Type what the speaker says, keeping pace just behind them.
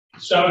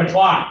7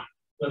 o'clock.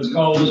 Let's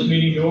call this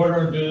meeting to order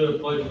and do the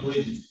pledge of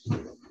allegiance.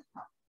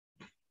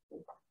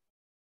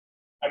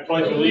 I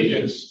pledge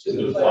allegiance to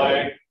the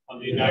flag of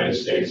the United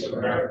States of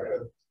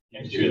America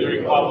and to the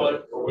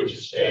republic for which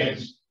it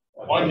stands,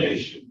 one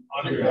nation,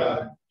 under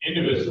God,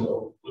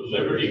 indivisible, with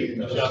liberty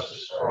and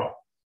justice for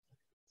all.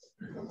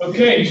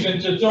 Okay,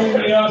 since it's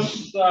only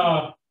us,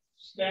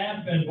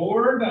 staff and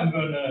board, I'm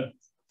going to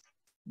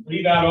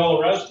leave out all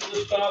the rest of the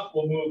stuff.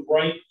 We'll move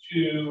right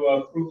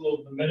to approval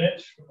of the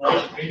minutes from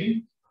last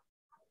meeting.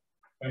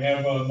 We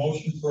have a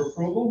motion for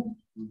approval.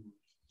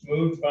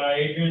 Moved by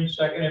Adrian,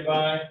 seconded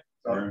by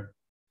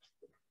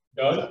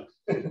Doug.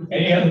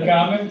 Any other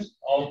comments?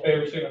 All in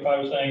favor,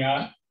 signify by saying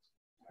aye.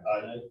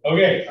 Aye.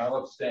 Okay. I'll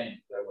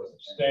abstain. That wasn't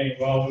abstain.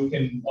 Well, we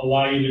can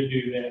allow you to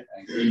do that.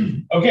 Thank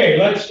you. Okay,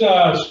 let's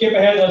skip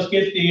ahead. Let's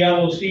get the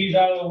LOCs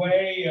out of the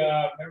way.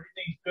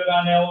 Everything's good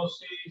on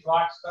LOCs,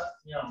 lock stuff,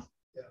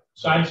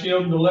 side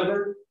seal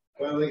delivered.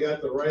 Finally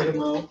got the right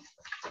amount.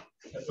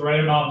 That's the right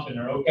amount in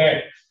there.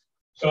 Okay.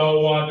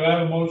 So do I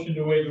have a motion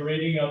to waive the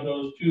reading of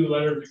those 2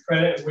 letters of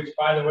credit, which,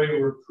 by the way,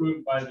 were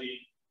approved by the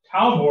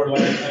town board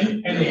last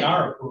night, pending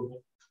our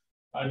approval?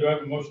 Do I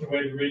have a motion to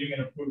waive the reading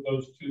and approve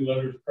those 2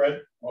 letters of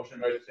credit? Motion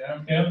by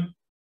Tim. Tim?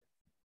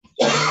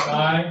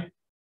 By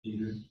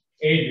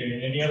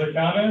Adrian. Any other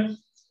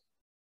comments?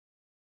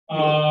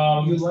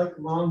 You like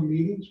long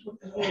meetings?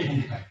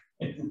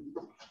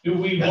 Do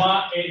we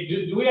want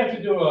do we have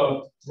to do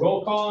a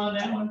roll call on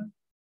that one?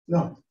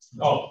 No.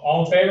 Oh,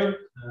 all in favor?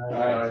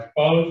 Aye.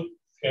 Opposed?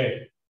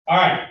 Okay. All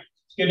right.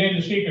 Let's get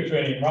into seeker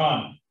training.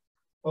 Ron.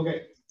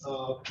 Okay.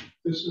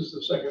 This is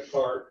the second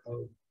part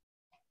of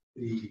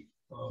the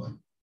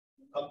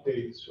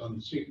updates on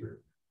the secret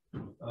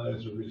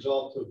as a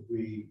result of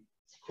the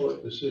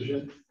court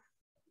decision.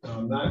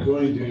 I'm not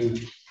going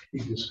to be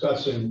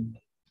discussing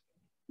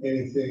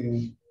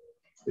anything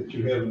that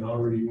you haven't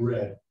already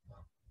read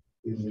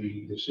in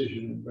the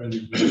decision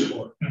rendered by the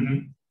court.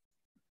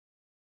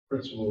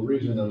 Principal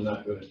reason I'm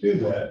not going to do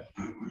that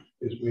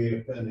is we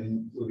have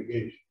pending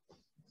litigation.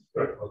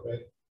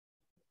 Okay.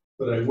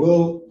 But I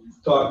will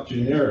talk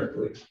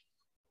generically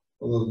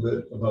a little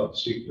bit about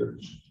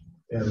secrets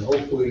and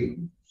hopefully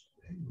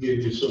give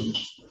you some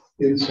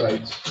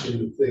insights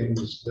into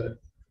things that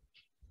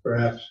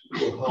perhaps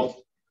will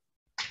help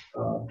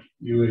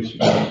you as you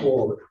go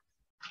forward.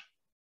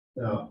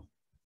 Now,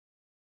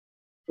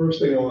 first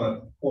thing I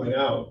want to point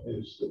out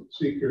is that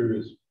seeker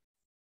is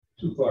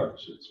 2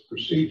 parts. It's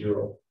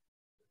procedural,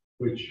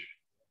 which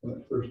when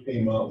it first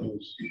came out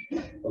was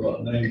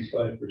about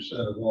 95%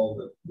 of all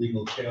the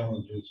legal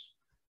challenges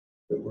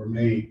that were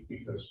made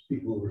because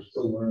people were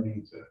still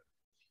learning to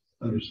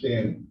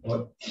understand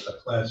what a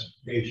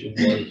classification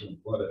was and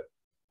what a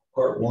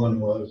part 1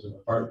 was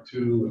and part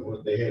 2 and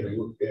what they had to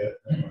look at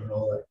and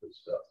all that good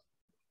stuff.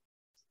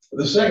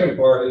 The second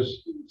part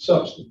is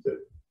substantive,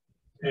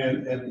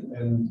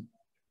 and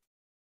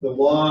the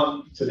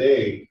law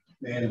today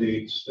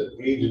mandates that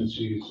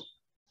agencies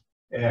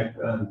act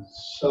on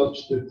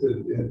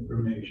substantive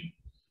information.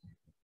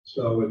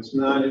 So it's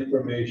not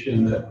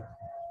information that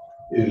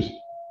is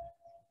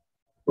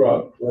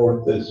brought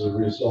forth as a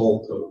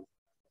result of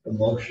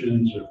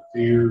emotions or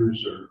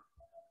fears or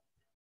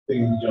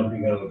things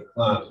jumping out of the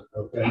closet.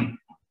 Okay,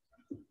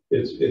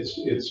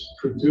 it's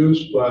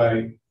produced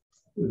by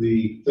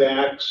the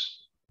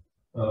facts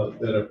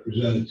that are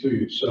presented to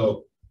you.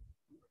 So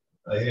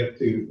I have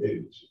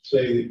to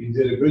say that you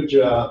did a good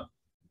job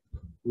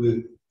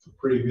with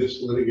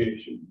previous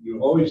litigation. You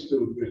always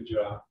do a good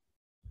job.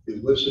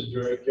 You listen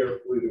very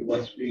carefully to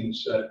what's being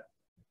said,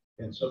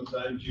 and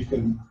sometimes you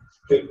can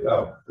pick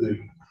out the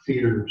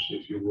fears,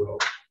 if you will,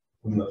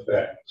 from the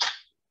facts.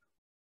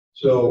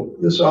 So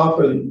this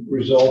often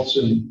results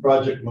in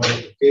project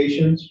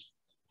modifications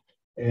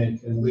and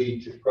can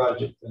lead to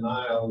project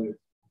denial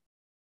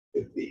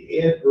if the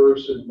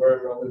adverse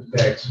environmental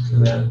impacts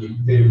cannot be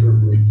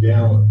favorably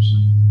balanced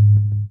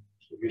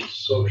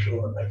against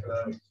social and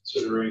economic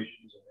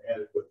considerations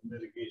and adequate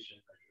mitigation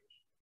measures.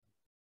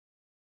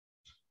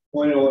 The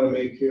point I want to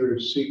make here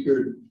is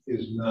seeker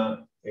is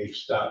not a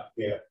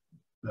stopgap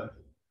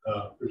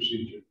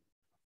procedure.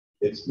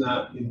 It's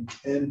not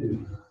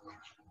intended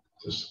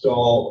to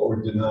stall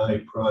or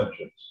deny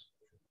projects.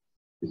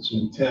 Its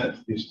intent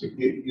is to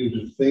get you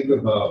to think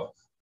about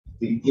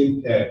the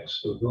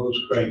impacts of those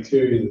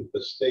criteria that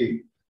the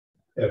state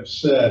have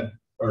said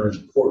are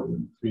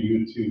important for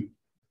you to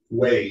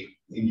weigh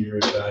in your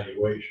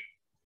evaluation.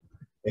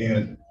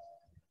 And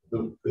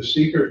the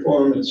seeker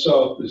form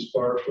itself is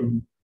far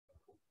from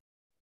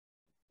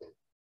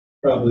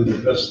probably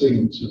the best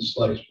thing since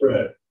sliced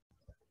bread,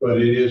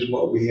 but it is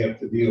what we have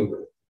to deal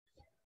with.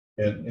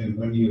 And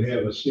when you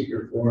have a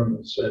seeker form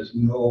that says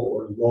no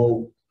or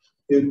low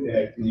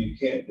impact and you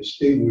can't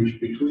distinguish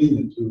between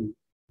the two,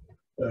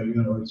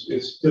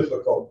 it's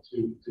difficult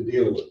to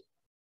deal with.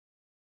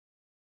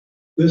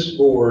 This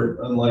board,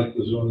 unlike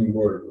the Zoning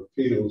Board of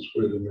Appeals,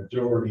 where the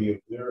majority of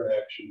their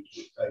actions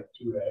are type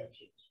 2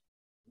 actions,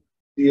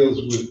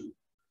 deals with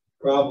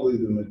probably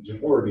the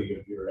majority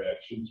of your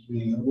actions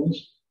being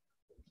unlisted.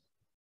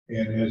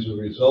 And as a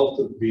result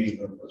of being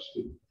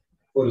unlisted,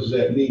 what does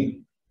that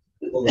mean?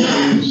 Well, it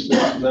means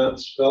that it's not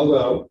spelled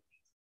out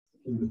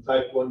in the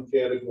type 1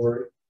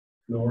 category,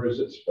 nor is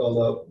it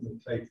spelled out in the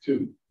type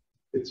 2.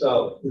 It's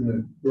out in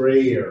the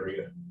gray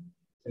area,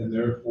 and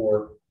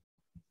therefore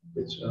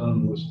it's an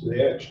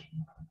unlisted action.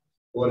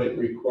 What it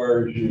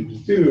requires you to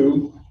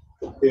do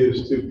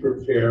is to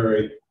prepare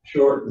a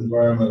short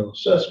environmental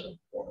assessment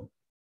form,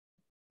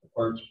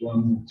 parts 1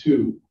 and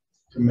 2,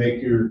 to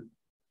make your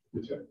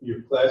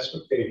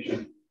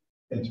classification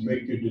and to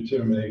make your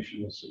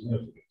determination of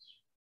significance.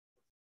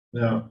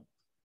 Now,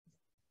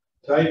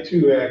 type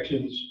 2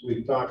 actions,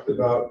 we've talked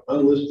about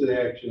unlisted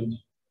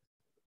actions,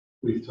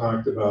 we've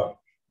talked about,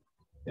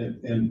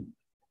 and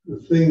the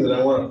thing that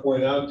I want to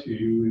point out to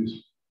you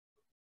is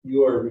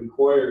you are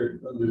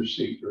required under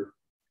seeker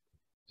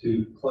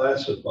to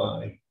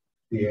classify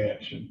the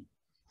action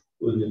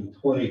within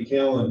 20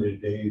 calendar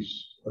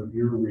days of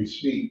your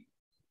receipt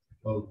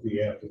of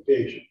the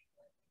application.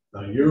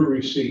 Now, your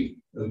receipt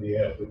of the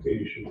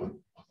application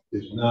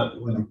is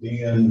not when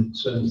Dan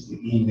sends the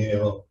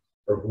email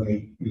or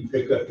when you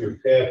pick up your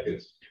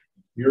packets.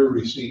 Your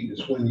receipt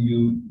is when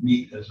you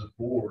meet as a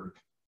board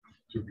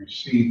to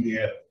receive the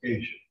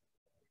application.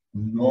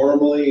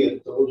 Normally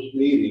at those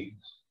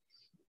meetings,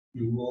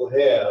 you will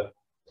have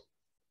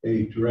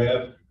a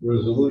draft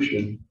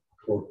resolution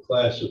for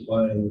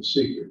classifying the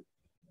seeker.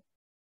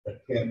 I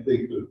can't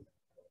think of,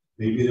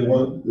 maybe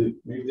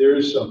there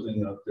is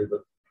something out there,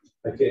 but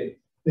I can't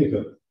think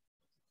of it.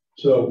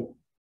 So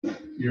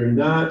you're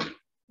not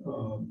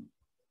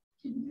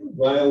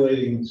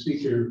violating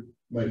seeker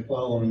by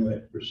following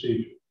that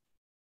procedure.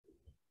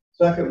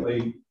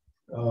 Secondly,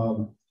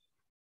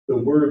 the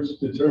words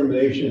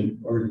determination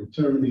or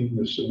determining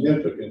the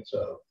significance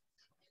of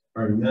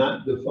are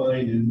not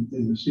defined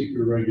in the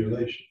seeker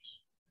regulations.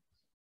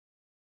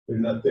 They're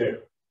not there.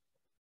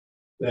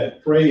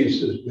 That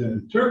phrase has been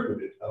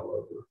interpreted,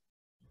 however,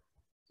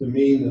 to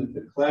mean that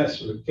the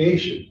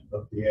classification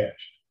of the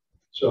action.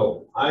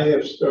 So I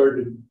have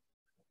started,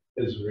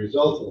 as a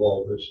result of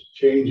all this,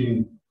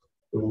 changing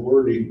the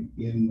wording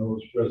in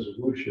those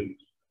resolutions,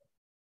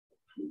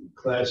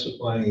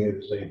 classifying it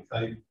as a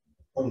type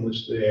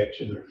unlisted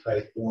action or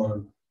type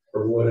 1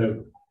 or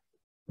whatever.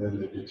 And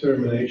the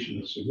determination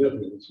of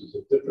significance is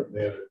a different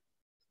matter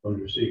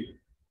under seeker.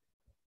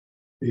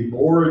 The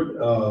board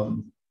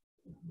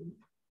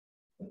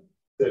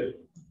that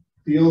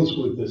deals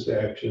with this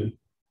action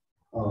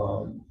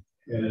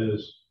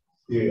has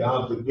the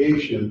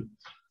obligation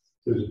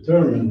to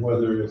determine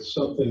whether it's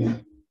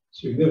something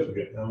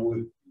significant. Now,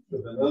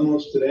 with an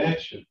unlisted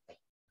action,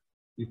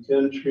 you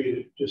can treat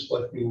it just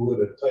like you would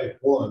a type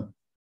 1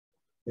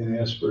 and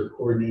ask for a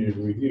coordinated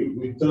review.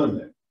 We've done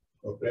that,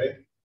 okay?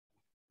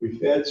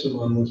 We've had some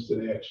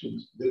unlisted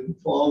actions,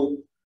 didn't fall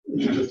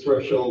into the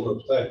threshold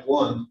of type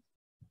 1,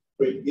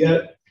 but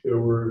yet there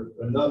were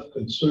enough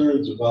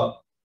concerns about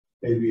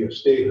maybe a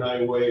state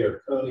highway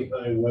or county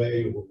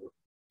highway or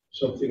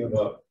something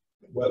about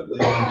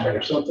wetlands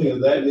or something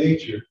of that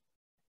nature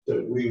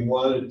that we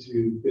wanted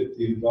to get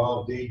the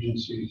involved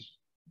agencies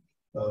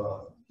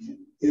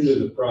into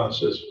the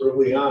process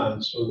early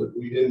on so that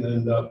we didn't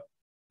end up,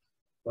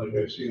 like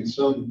I've seen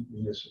some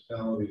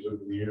municipalities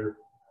over the year,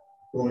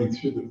 going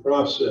through the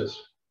process,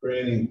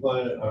 granting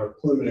our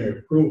preliminary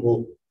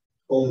approval,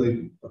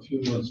 only a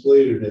few months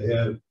later to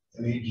have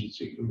an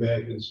agency come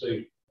back and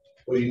say,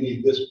 well, you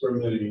need this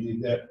permit, or you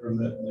need that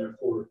permit, and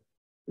therefore,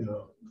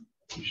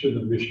 you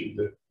shouldn't have issued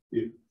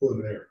the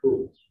preliminary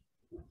approvals.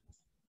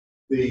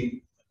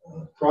 The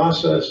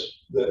process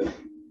that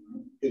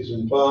is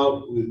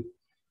involved with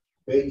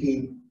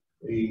making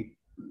a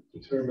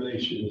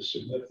determination of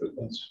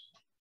significance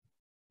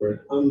for an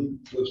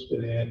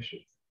unlisted action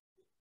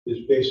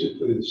is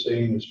basically the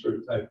same as for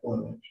type 1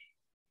 action.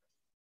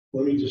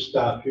 Let me just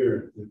stop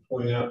here and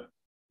point out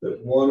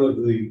that one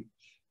of the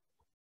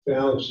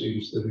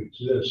fallacies that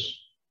exists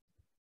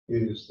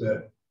is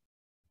that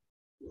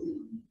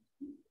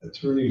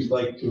attorneys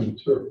like to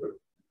interpret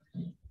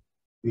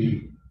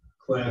the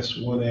class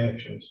 1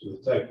 actions,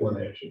 the type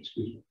 1 action,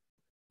 excuse me,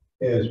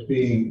 as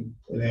being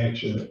an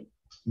action that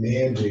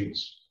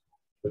mandates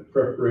the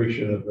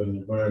preparation of an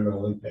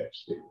environmental impact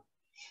statement.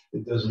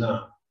 It does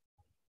not,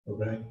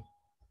 okay?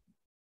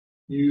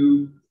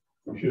 You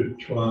should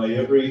try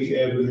every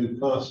avenue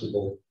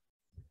possible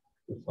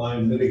to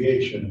find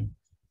mitigation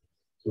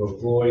to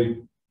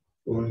avoid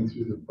going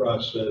through the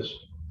process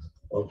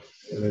of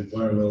an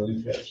environmental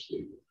impact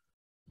statement.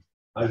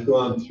 I've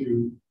gone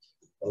through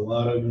a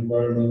lot of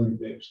environmental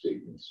impact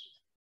statements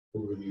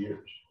over the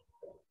years.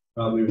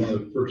 Probably one of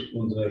the first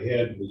ones I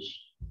had was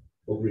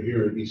over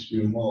here at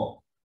Eastview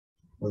Mall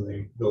when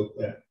they built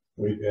that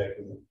way back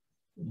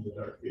in the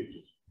dark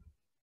ages.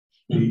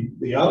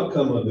 The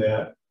outcome of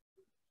that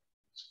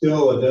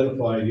still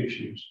identified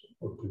issues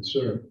of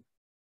concern,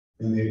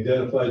 and they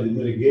identified the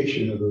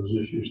mitigation of those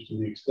issues to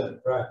the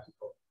extent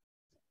practical.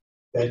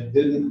 That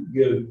didn't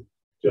give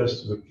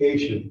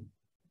justification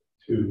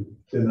to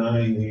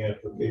denying the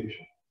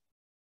application.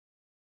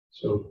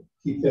 So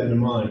keep that in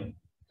mind.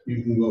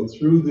 You can go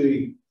through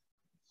the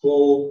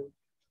full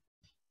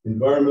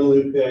environmental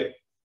impact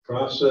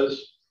process,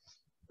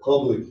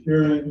 public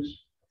hearings,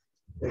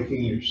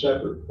 making your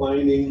separate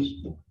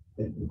findings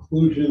and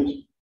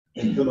conclusions,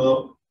 and come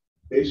out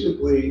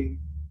basically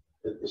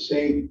at the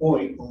same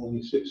point,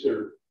 only 6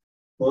 or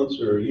months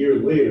or a year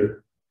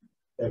later,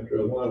 after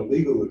a lot of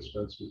legal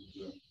expenses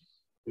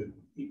been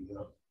eaten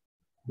up,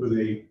 with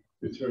a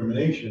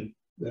determination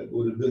that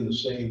would have been the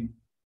same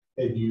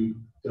had you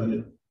done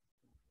it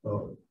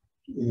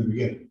in the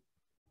beginning.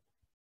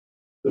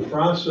 The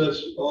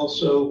process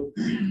also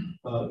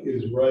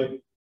is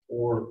ripe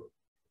for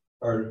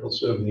Article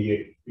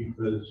 78,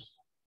 because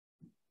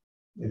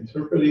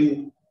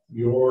interpreting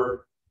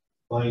your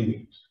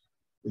findings,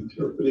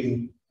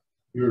 interpreting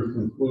your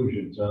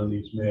conclusions on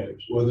these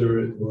matters, whether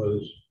it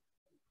was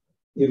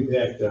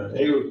impact on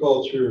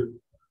agriculture,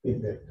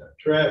 impact on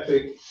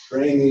traffic,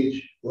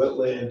 drainage,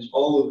 wetlands,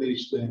 all of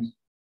these things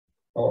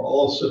are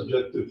all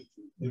subjective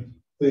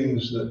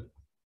things that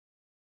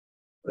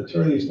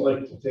attorneys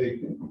like to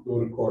take and go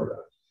to court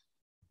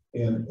on.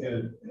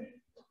 And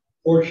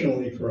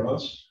fortunately for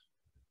us,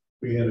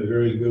 we had a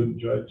very good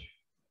judge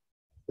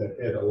that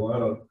had a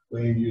lot of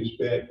land use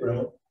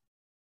background.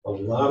 A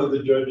lot of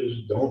the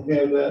judges don't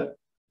have that,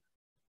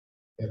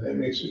 and that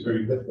makes it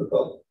very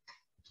difficult.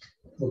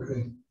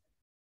 Okay,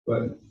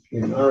 but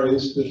in our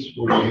instance,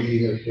 where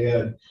we have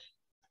had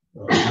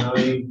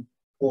 9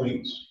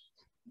 points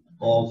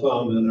all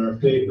found in our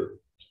favor,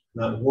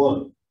 not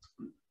one,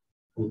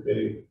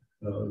 okay,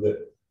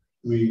 that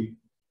we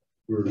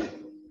were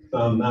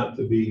found not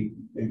to be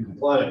in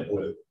compliance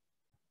with,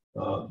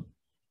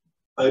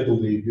 I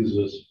believe gives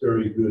us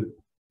very good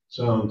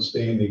sound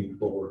standing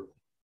for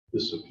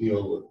this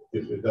appeal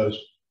if it does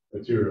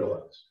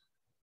materialize.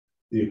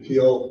 The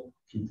appeal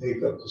can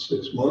take up to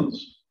 6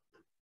 months,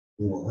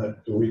 and we'll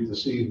have to wait to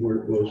see where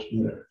it goes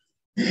from there.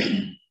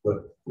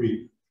 But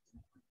we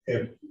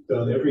have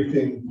done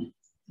everything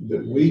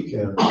that we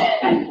can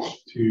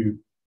to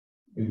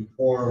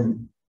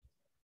inform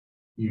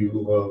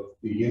you of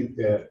the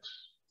impacts,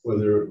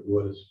 whether it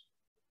was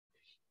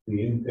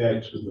the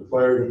impacts of the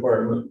fire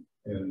department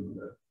and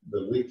the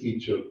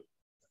leakage of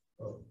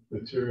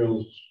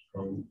materials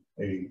from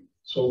a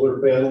solar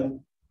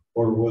panel,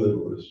 or whether it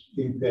was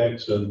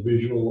impacts on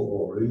visual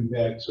or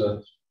impacts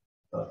on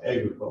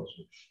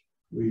agriculture.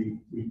 We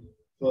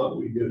thought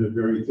we did a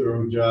very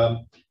thorough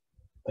job.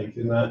 I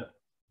cannot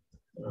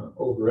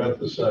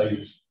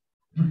overemphasize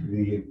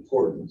the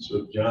importance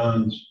of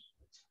John's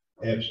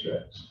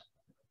abstracts.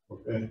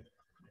 Okay,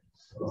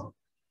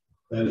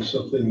 that is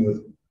something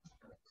that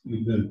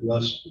you've been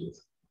blessed with,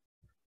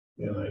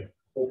 and I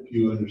hope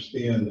you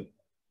understand that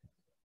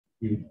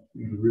you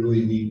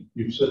really need,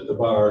 you've set the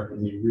bar,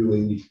 and you really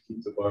need to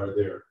keep the bar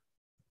there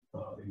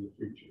in the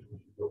future as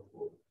you go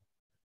forward.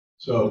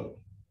 So,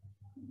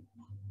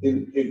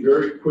 in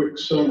very quick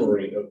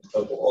summary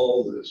of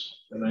all this,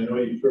 and I know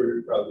you've heard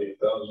it probably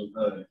 1,000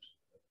 times,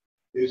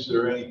 is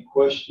there any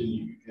question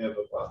you have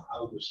about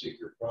how the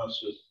seeker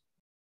process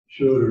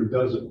should or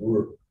doesn't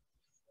work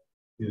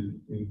in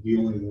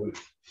dealing with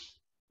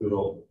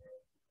development?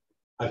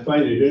 I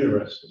find it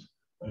interesting,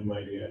 I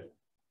might add,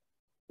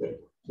 that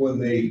when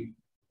they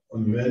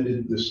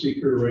amended the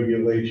seeker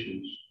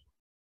regulations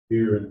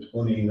here in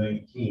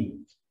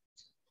 2019,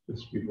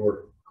 just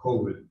before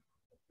COVID,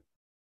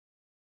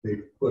 they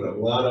put a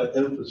lot of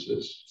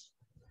emphasis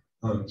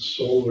on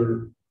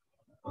solar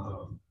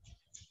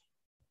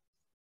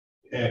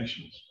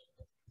actions,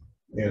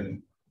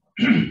 and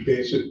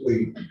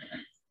basically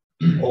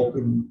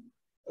opened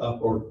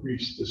up or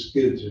greased the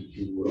skids, if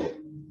you will,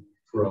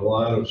 for a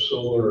lot of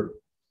solar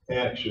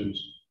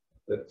actions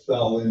that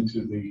fell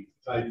into the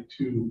type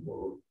 2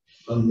 or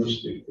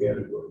unlisted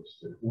categories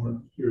that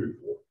weren't cared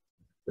for.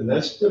 And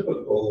that's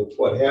typical of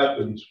what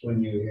happens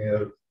when you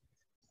have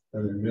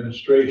an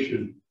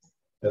administration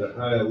at a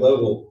high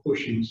level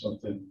pushing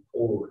something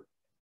forward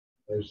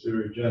as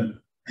their agenda.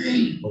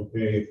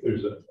 Okay, if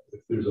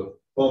there's a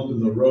bump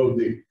in the road,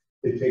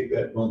 they take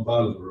that bump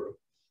out of the road.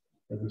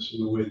 And this is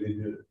the way they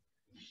did it.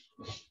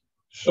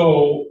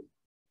 So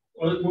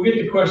we'll get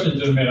to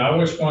questions in a minute. I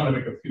just want to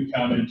make a few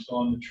comments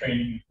on the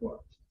training as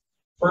well.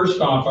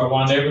 First off, I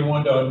want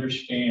everyone to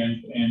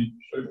understand, and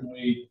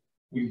certainly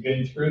we've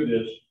been through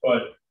this,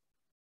 but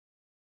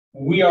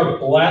we are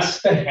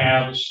blessed to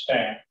have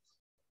staff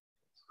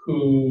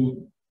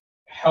who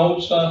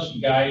helps us,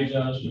 guides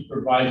us, and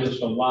provides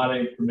us a lot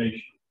of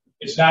information.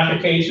 It's not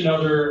the case in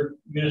other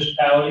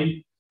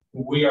municipalities.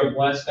 We are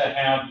blessed to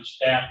have the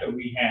staff that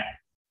we have.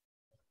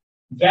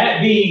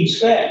 That being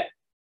said,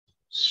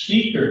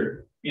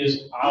 seeker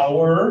is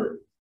the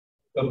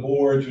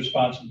board's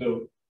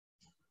responsibility.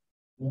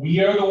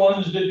 We are the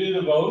ones that do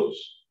the votes.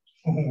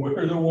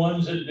 We're the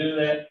ones that do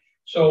that.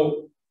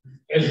 So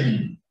as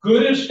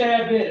good as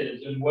staff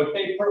is and what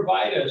they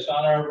provide us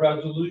on our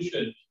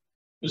resolutions,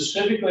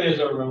 specifically as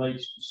it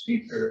relates to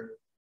seeker,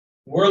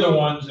 we're the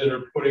ones that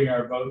are putting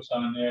our votes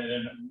on that,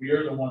 and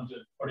we're the ones that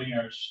are putting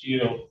our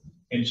seal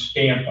and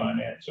stamp on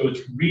that. So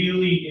it's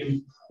really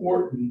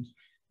important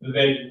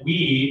that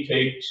we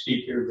take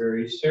seeker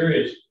very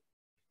seriously.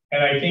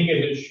 And I think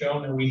it has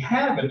shown that we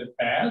have in the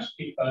past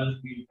because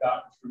we've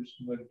gotten through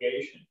some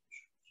litigation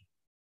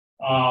issues.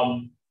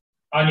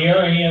 On the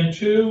other hand,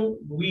 too,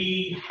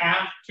 we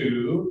have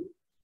to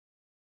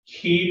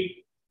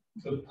keep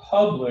the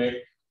public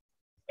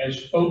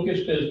as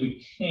focused as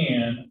we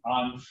can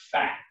on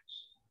facts.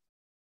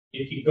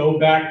 If you go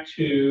back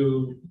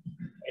to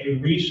a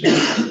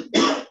recent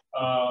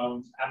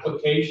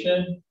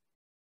application,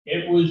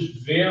 it was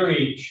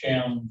very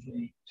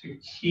challenging to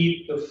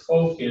keep the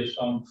focus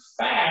on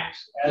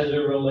facts as it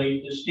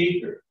relates to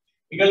seeker,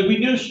 because we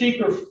do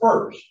seeker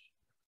first.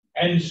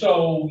 And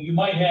so you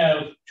might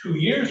have 2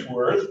 years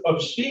worth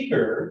of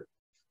seeker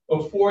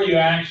before you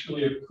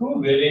actually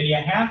approve it, and you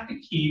have to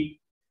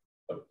keep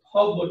the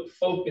public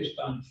focused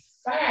on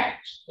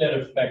facts that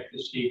affect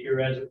the seeker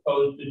as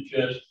opposed to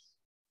just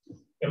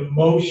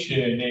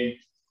emotion and,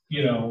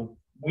 you know,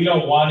 we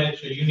don't want it,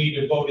 so you need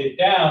to vote it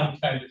down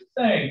kind of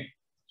thing.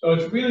 So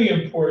it's really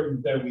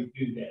important that we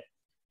do that.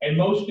 And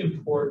most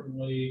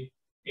importantly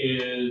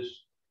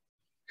is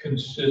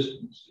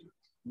consistency.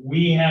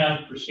 We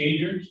have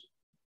procedures.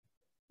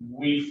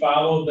 We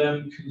follow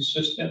them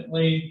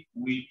consistently.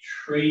 We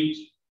treat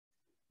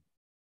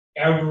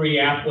every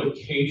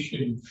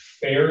application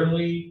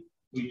fairly.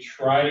 We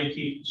try to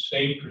keep the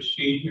same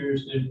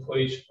procedures in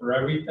place for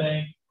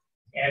everything.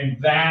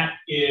 And that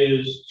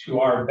is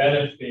to our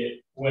benefit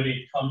when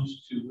it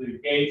comes to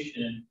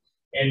litigation,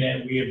 and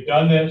that we have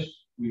done this,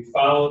 we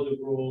followed the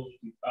rules,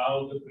 we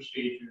followed the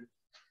procedures,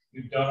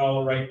 we've done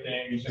all the right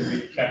things, and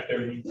we've kept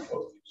everything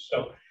focused.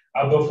 So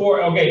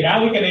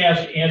now we can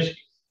ask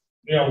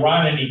you know,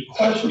 Ron, any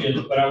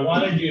questions, but I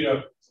wanted you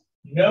to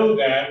know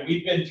that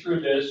we've been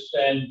through this,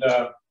 and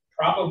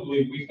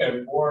probably we've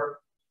had more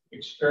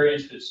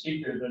experience at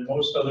seeker than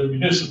most other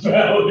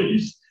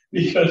municipalities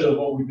because of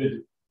what we've been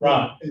doing.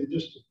 Ron. And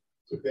just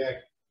to back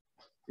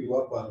you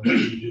up on what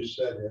you just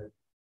said,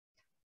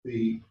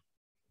 the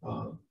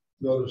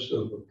notice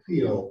of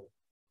appeal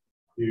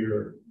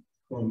here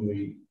from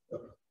the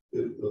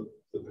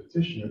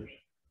petitioners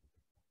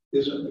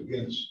isn't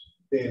against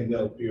Dan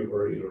Del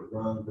Fiore or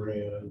Ron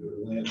Brand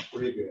or Lance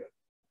Bragg.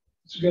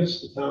 It's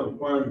against the town of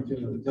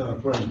Farmington and the town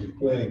of Farmington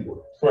Planning Board.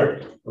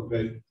 Correct.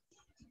 Okay.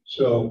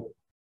 So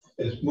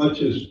as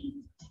much as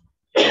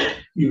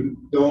you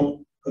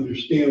don't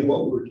understand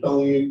what we're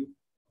telling you,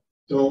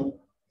 don't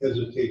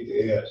hesitate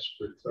to ask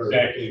for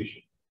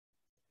clarification.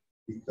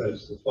 Exactly.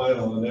 Because the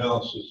final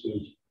analysis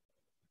is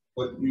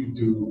what you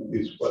do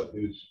is what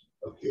is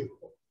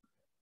applicable.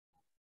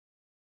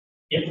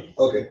 Yep.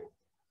 Okay.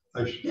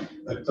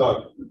 I've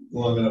talked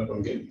long enough.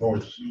 I'm getting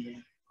hoarse.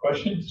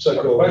 Questions?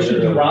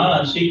 Questions to Ron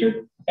on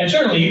seeker? And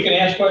certainly you can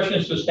ask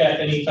questions to staff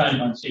anytime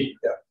on seeker.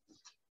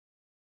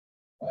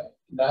 Yeah.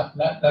 Not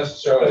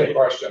necessarily a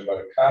question, but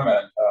a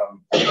comment.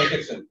 I think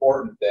it's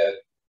important that,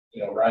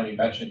 you know, Ron, you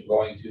mentioned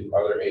going to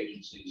other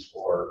agencies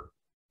for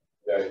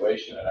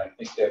evaluation, and I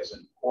think that's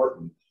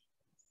important.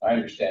 My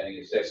understanding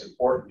is that's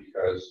important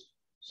because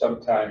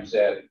sometimes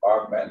that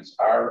augments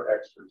our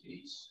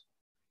expertise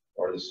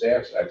or the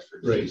staff's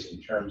expertise, right,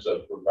 in terms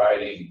of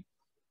providing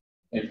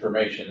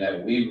information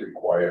that we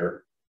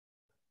require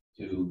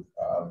to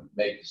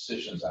make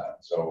decisions on.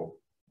 So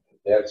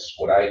that's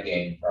what I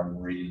gained from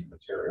reading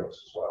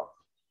materials as well.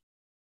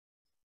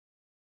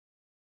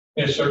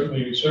 Yes,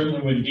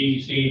 certainly when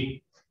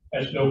DEC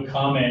has no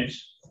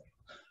comments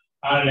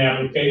on an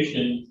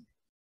application,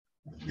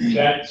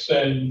 that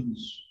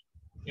sends,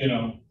 you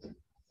know,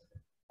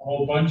 a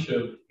whole bunch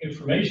of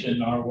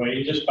information our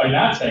way just by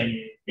not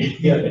saying it.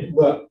 Yeah,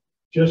 but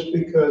just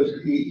because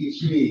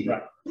DEC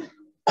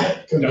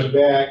comes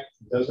back,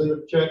 doesn't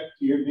object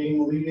to your being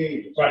the lead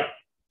agent, right,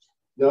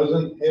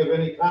 doesn't have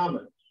any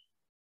comments,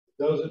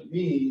 doesn't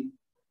mean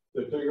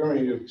that they're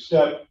going to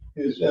accept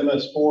his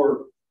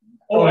MS4.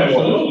 Oh,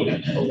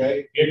 absolutely.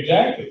 Okay.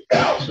 Exactly.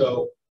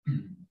 So,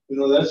 you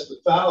know, that's the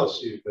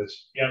fallacy of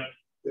this. Yep.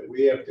 That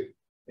we have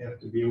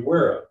to be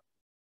aware of,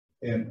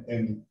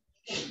 and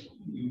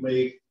you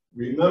may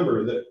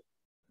remember that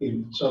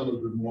in some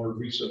of the more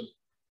recent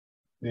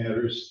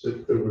matters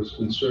that there was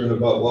concern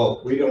about,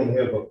 well, we don't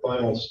have a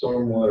final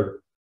stormwater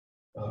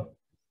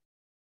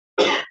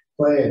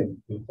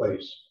plan in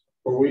place,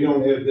 or we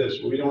don't have this,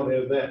 or we don't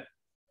have that.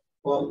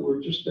 Well,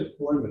 we're just at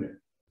preliminary.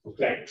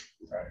 Okay.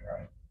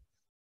 Right.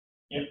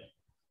 Yep.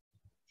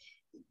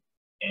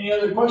 Any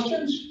other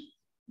questions?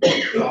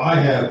 I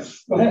have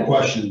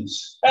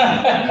questions.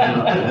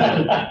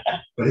 But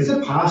is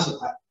it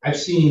possible? I've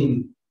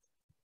seen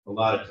a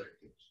lot of type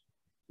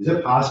 2s. Is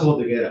it possible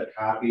to get a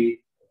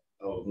copy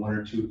of 1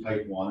 or 2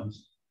 type 1s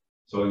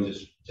so I can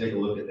just take a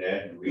look at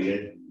that and read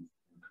it and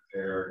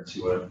compare and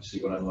see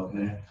what I'm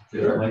looking at?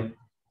 Sure.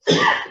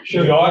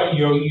 Sure.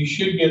 You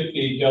should get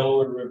the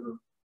Delaware River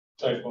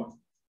type 1.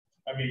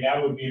 I mean,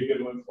 that would be a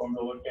good one for them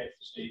to look at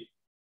to see.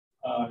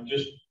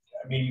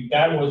 I mean,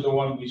 that was the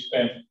one we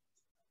spent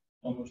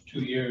almost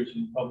 2 years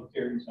in public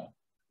hearings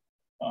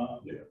on.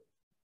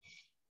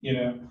 You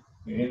know,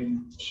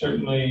 and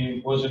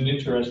certainly was an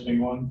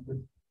interesting one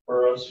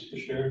for us for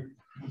sure.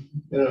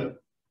 Yeah,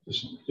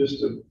 just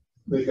to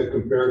make a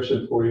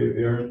comparison for you,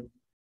 Aaron,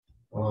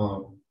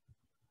 The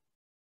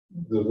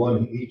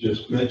one he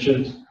just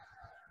mentioned,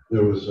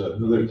 there was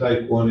another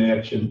type 1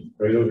 action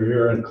right over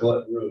here on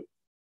Collette Road.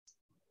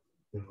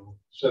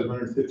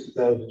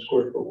 750,000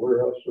 square foot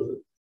warehouse with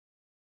it.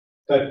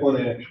 Type 1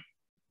 action.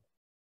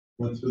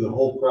 Went through the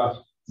whole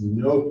process.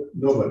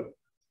 Nobody,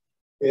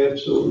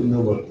 absolutely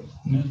nobody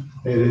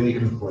had any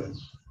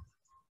complaints.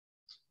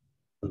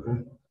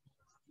 Okay.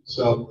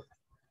 So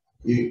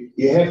you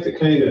have to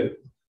kind of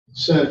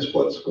sense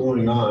what's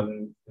going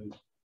on and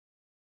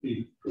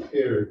be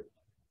prepared,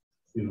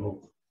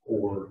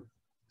 for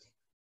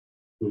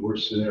the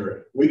worst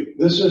scenario.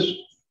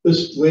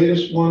 This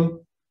latest one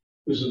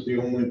isn't the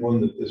only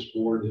one that this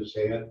board has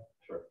had.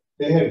 Sure.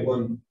 They had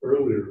one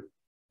earlier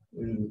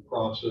in the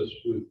process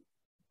with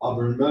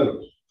Auburn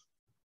Meadows.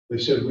 They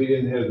said we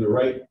didn't have the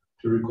right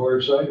to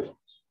require sidewalks.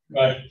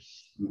 Right.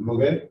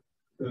 Okay.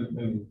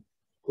 And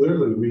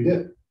clearly we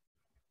did.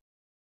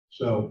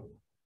 So,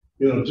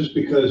 just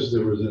because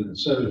there was an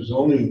incentive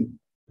zoning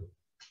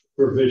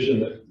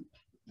provision that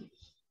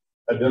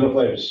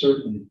identified a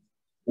certain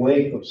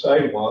length of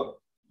sidewalk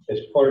as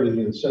part of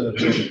the incentive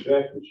zoning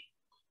package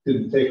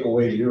didn't take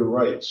away your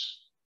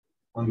rights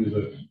under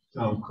the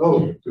town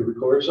code to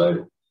require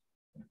sidewalk.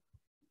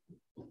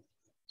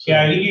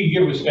 Yeah, I think you can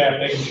give with staff,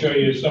 they can show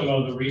you some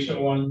of the recent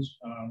ones.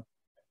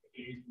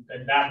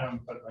 And that one,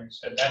 but like I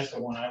said, that's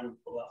the one I would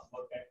pull out.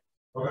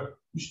 Okay.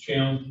 Who's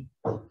challenged?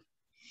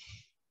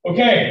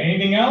 Okay,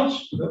 anything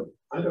else? No,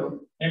 I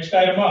don't. Next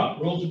item up,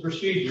 rules of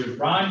procedure.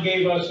 Ron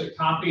gave us a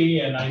copy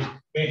and I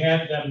may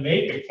have them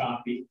make a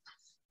copy.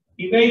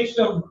 He made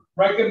some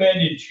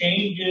recommended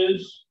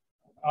changes,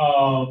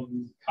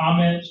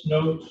 comments,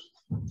 notes.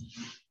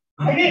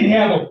 I didn't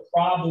have a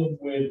problem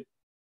with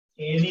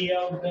any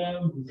of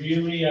them,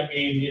 really. I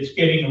mean, it's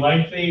getting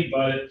lengthy,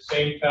 but at the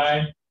same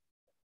time.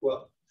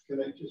 Well,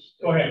 can I just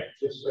go ahead?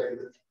 Just say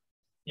that.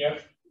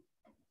 Yep.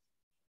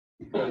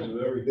 Because of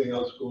everything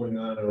else going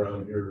on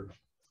around here,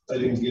 I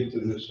didn't get to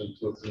this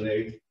until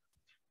today,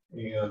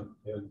 and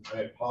I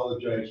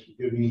apologize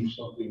for giving you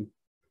something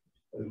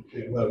at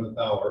the 11th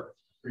hour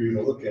for you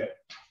to look at.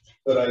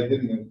 But I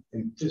didn't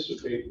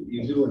anticipate that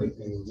you do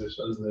anything with this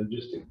other than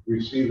just to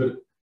receive it,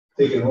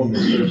 take it home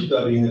and start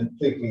studying it,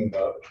 thinking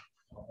about it.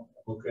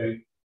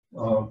 Okay.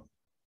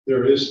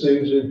 There is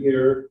things in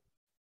here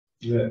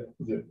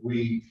that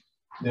we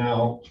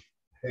now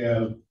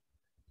have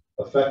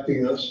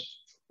affecting us,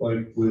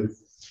 like with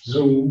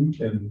Zoom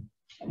and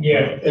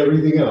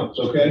everything else.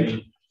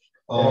 Okay.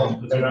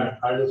 And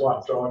I just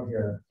want to throw in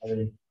here. I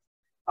mean,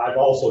 I've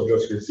also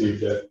just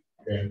received it,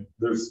 and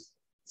there's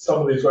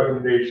some of these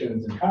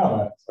recommendations and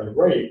comments are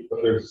great,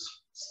 but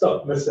there's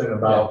stuff missing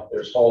about.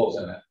 There's holes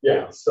in it.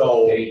 Yeah.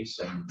 So dates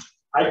and.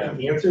 I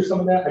can answer some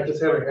of that. I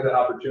just haven't had an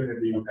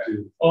opportunity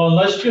to. Well,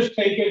 let's just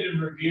take it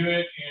and review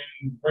it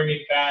and bring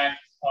it back.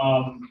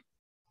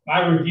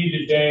 My review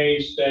today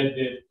said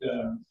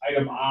that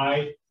item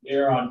I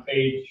there on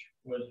page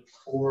was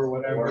 4 or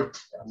whatever.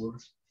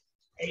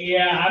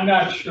 Yeah, I'm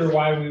not sure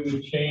why we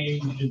would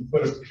change and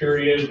put a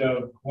period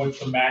of what's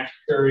the max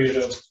period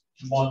of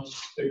months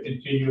to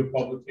continue a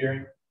public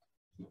hearing.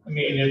 I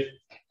mean, if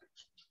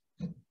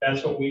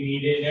that's what we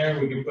need in there,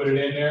 we can put it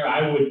in there.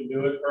 I wouldn't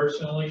do it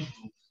personally.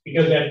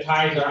 Because that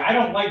ties our, I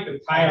don't like to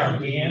tie our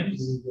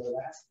hands.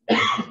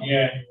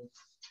 Yeah.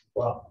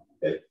 Well,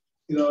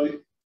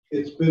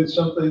 it's been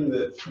something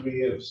that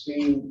we have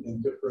seen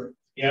in different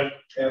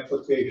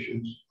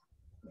applications,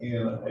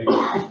 and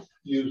I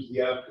used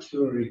the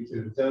opportunity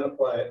to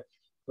identify it,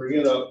 bring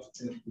it up,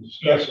 and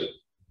discuss it,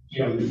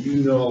 so that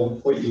you know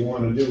what you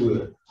want to do with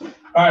it.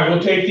 All right, we'll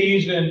take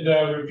these and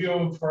review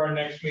them for our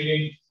next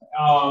meeting.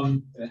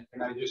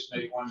 Can I just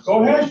make one?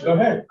 Go ahead. Go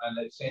ahead. On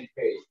that same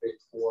page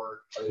 4,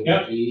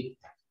 G,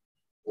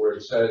 where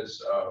it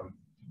says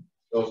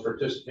those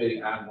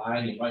participating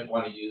online, you might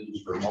want to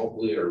use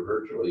remotely or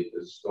virtually,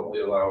 because don't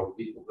we allow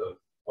people to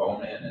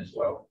phone in as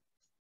well?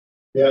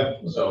 Yeah.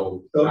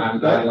 So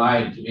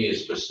online to me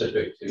is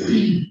specific to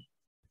the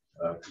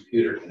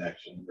computer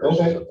connection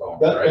versus the phone.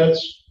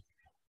 That's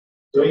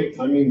great.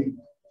 I mean,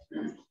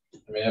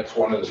 that's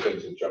one of the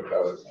things that jumped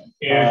out at me.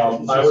 Yeah.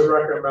 I would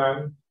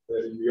recommend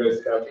that if you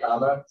guys have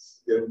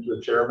comments, give them to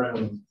the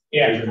chairman.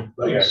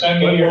 And send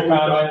me your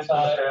comments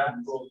on it.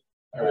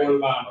 All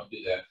right, I'll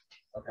do that.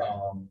 Okay.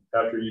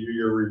 After you do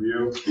your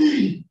review.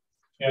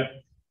 Yeah.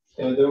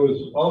 And there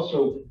was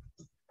also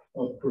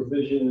a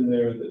provision in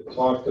there that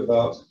talked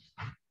about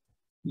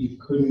you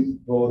couldn't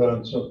vote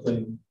on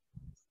something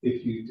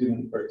if you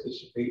didn't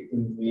participate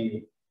in the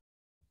meeting,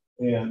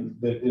 and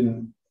that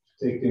didn't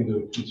take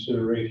into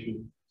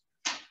consideration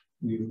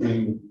you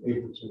being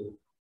able to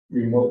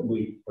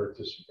remotely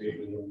participate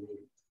in the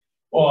meeting.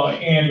 Well,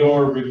 and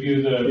or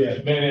review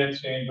the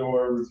minutes and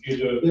or review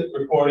the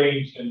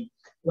recordings and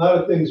a lot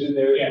of things in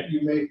there.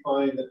 You may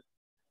find that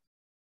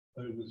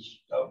it was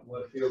out in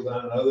left field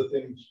on other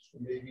things.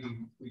 Maybe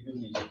we do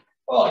need.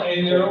 Well,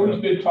 and there are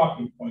always good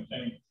talking points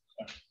anyway.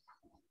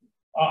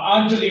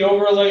 On to the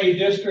overlay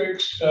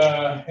districts,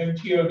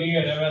 MTOD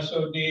and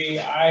MSOD.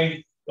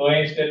 I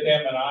glanced at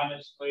them and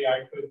honestly,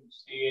 I couldn't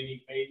see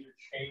any major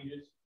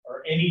changes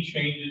or any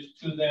changes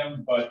to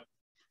them, but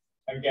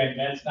again,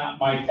 that's not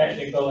my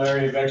technical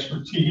area of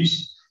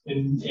expertise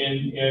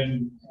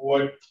in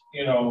what,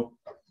 you know,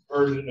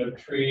 version of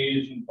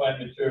trees and plant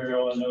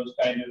material and those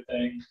kind of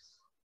things.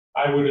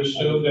 I would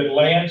assume that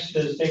Lance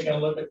has taken a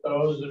look at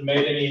those and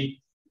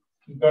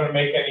going to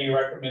make any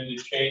recommended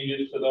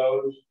changes to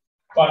those.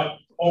 But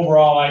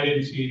overall, I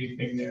didn't see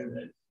anything there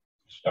that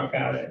stuck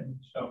out at me,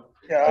 so.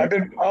 Yeah,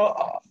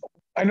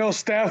 I know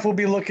staff will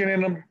be looking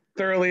in them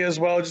thoroughly as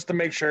well, just to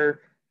make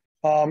sure.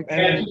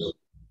 And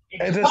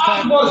It's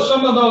possible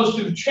some of those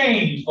do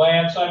change,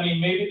 Lance. I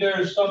mean, maybe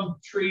there's some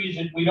trees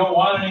that we don't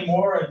want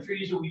anymore and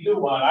trees that we do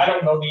want. I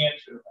don't know the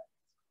answer to that.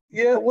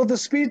 Yeah, well, the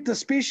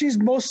species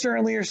most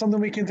certainly are something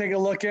we can take a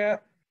look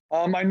at.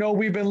 I know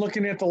we've been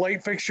looking at the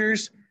light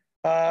fixtures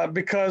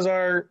because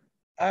our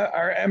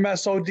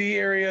MSOD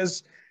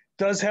areas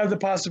does have the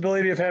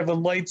possibility of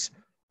having lights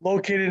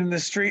located in the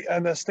street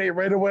and the state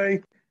right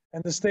away.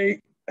 And the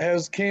state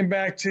has came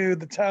back to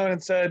the town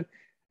and said,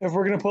 if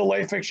we're going to put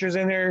light fixtures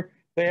in there,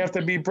 they have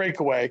to be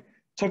breakaway.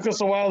 Took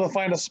us a while to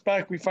find a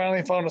spec. We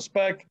finally found a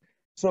spec.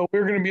 So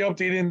we're going to be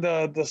updating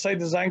the site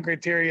design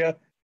criteria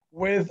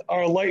with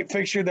our light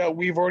fixture that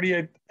we've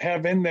already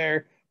have in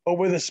there, but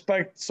with a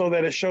spec so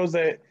that it shows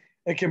that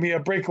it can be a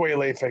breakaway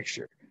light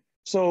fixture.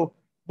 So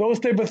those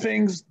type of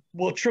things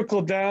will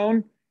trickle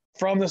down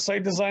from the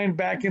site design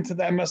back into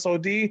the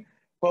MSOD,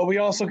 but we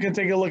also can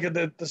take a look at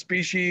the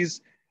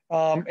species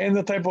and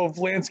the type of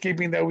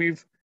landscaping that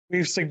we've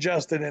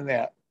suggested in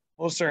that,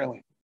 most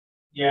certainly.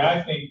 Yeah,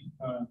 I think,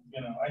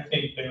 you know, I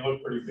think they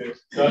look pretty good.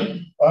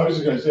 I was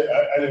just gonna say,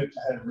 I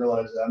hadn't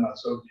realized that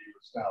MSOD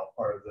was now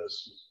part of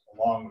this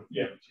along with the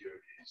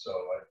MTOD. So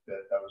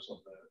that was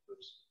something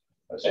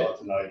that I saw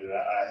tonight, and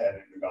I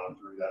hadn't even gone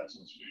through that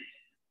since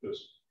we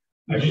just.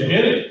 But you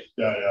did it.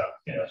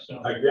 Yeah. So.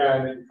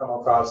 Again, if you come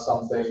across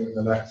something in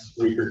the next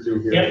week or two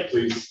here,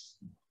 please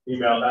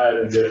email Ed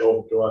and get it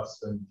over to us.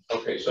 And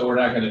Okay, so we're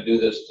not gonna do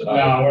this tonight?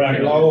 No, we're not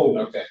gonna. No.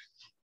 Okay.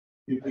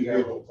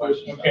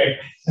 Okay.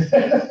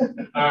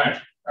 All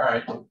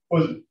right.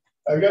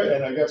 I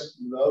guess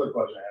the other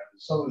question I have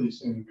is some of these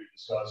things we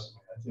discussed.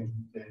 I think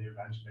Dan, you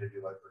mentioned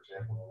maybe like, for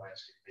example, the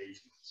landscape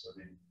maintenance. I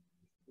mean,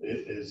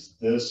 is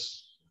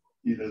this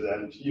either the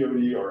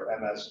MTOD or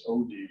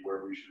MSOD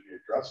where we should be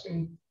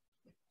addressing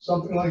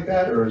something like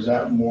that, or is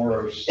that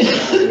more of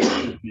something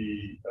that should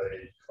be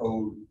a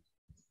code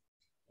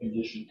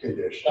condition?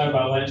 Talking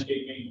about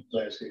landscape maintenance.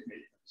 Landscape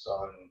maintenance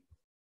on.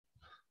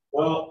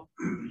 well,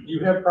 you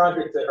have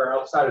projects that are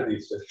outside of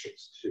these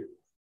districts too,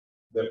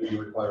 that we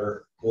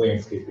require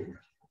landscaping.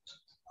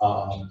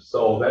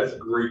 So that's a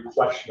great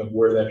question of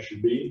where that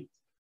should be,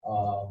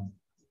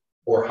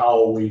 or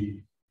how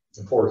we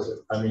enforce it.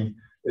 I mean,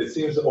 it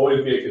seems to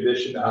always be a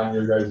condition on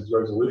your guys'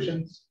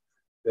 resolutions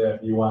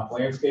that you want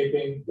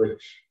landscaping,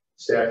 which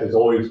staff has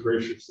always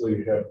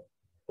graciously have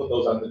put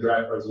those on the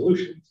draft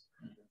resolutions.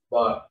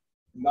 But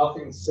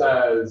nothing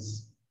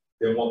says,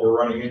 in what we're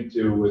running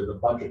into with a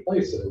bunch of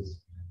places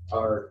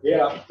are,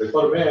 yeah, they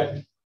put them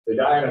in, they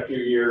die in a few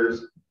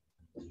years,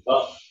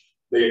 but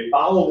they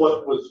follow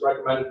what was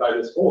recommended by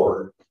this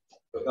board,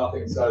 but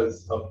nothing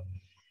says of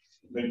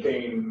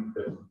maintain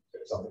that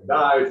if something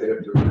dies, they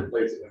have to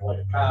replace it in like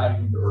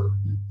kind or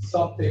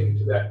something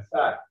to that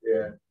effect.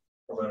 And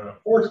from an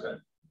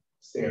enforcement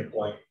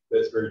standpoint,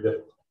 that's very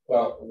difficult.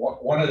 Well,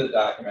 one of the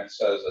documents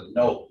says a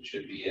note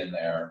should be in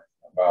there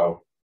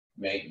about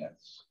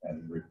maintenance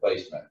and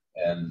replacement.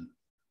 And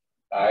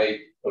I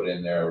put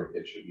in there,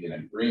 it should be an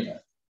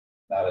agreement,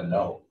 not a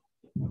note.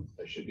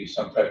 There should be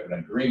some type of an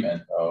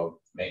agreement of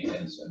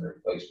maintenance and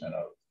replacement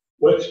of.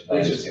 Which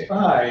is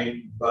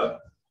fine, but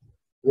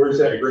where does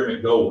that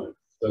agreement go with?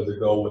 Does it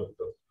go with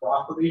the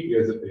property?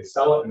 Because if they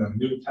sell it and a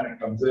new tenant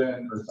comes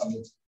in or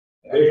something,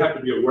 they have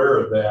to be aware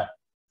of that.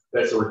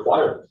 That's a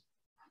requirement.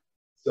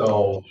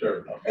 So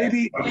Sure.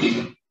 Okay.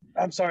 Maybe,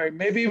 I'm sorry,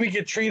 maybe we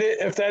could treat it,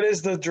 if that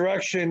is the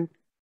direction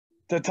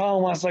the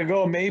town wants to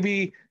go,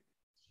 maybe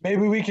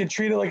we can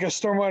treat it like a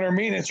stormwater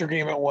maintenance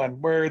agreement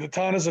one, where the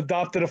town has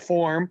adopted a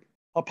form,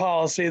 a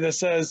policy that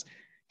says,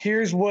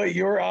 here's what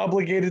you're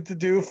obligated to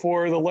do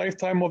for the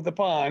lifetime of the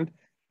pond.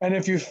 And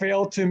if you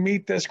fail to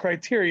meet this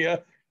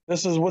criteria,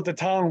 this is what the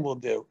town will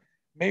do.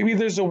 Maybe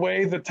there's a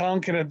way the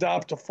town can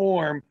adopt a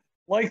form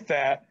like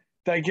that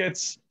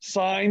gets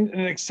signed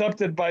and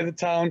accepted by the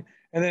town,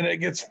 and then it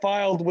gets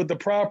filed with the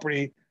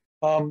property.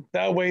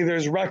 That way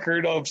there's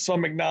record of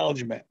some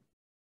acknowledgement.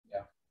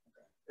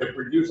 yeah, if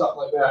we do something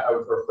like that, I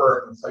would prefer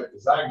it in site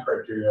design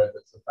criteria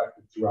that's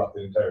effective throughout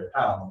the entire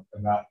town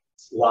and not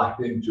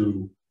locked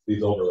into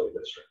these overlay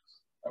districts.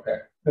 Okay.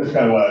 That's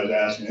kind of what I was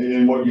asking,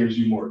 and what gives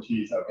you more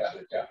teeth?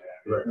 Yeah.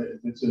 Right. If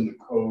it's in the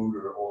code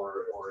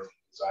or in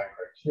design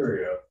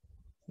criteria,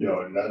 you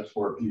know, and that's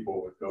where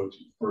people would go to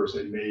first.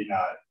 They may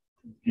not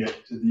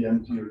get to the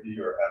MTOD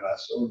or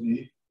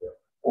MSOD,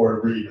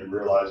 or even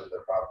realize that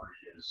their property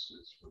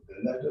is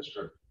within that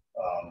district.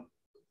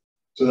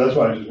 So that's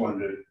why I just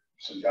wanted to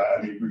say,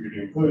 I mean, we could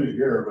include it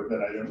here, but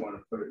then I didn't want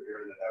to put it here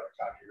and then have it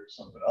contradict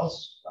something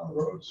else down the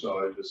road. So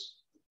I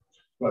just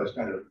Well, it's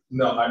kind of.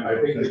 No,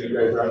 I think that you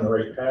guys are on the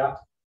right path.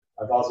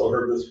 I've also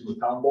heard this from the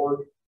town board,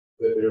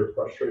 that they were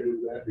frustrated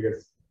with that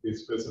because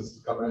these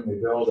businesses come in, they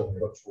build, and they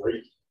look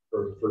great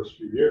for the first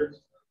few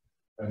years.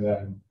 And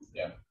then,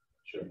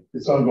 Sure.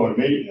 It's ongoing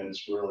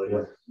maintenance, really.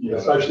 you know,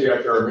 especially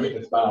after our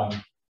maintenance bond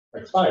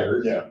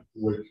expires, Yeah.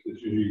 which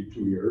is usually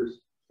 2 years.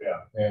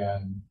 Yeah.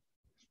 And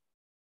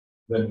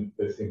then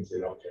it seems they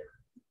don't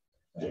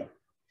care.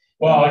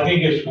 Well, I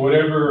think it's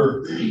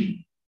whatever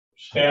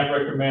staff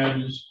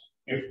recommends.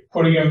 If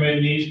putting them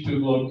in these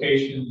two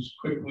locations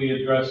quickly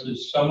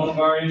addresses some of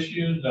our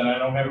issues, then I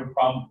don't have a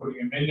problem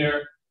putting them in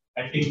there.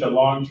 I think the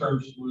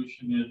long-term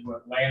solution is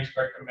what Lance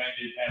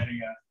recommended, having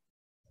a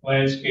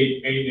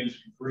landscape maintenance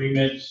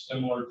agreement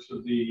similar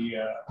to the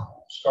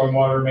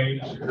stormwater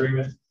maintenance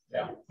agreement.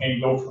 Yeah.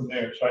 And go from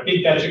there. So I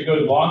think that's a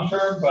good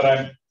long-term, but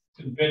I'm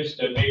convinced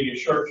that maybe a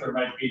short-term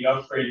might be to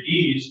upgrade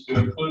these to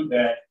include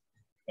that.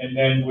 And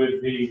then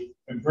with the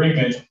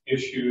agreement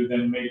issue,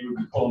 then maybe we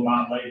can pull them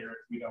out later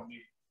if we don't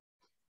need.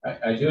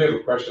 I do have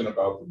a question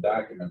about the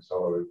documents,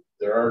 however.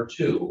 There are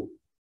two.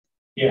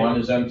 Yeah. One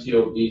is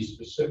MTOD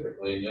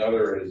specifically, and the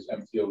other is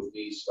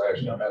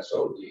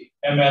MTOD/MSOD.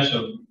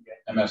 MSOD.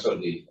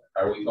 MSOD.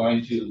 Are we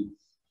going to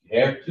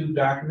have two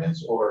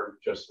documents or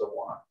just the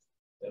one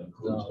that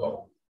includes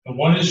both? The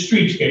one is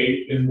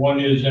streetscape and one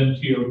is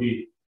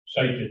MTOD,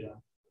 site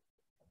design.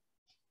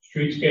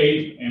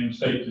 Streetscape and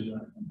site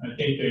design. I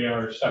think they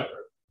are separate.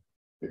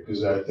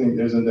 Because I think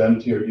isn't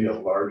MTOD a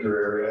larger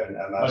area and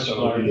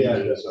MSOD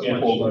is a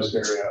focused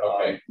area.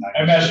 Okay.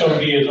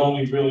 MSOD is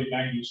only really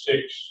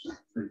 96.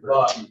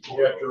 But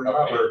you have to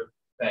remember,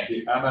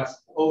 the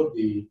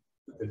MSOD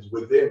is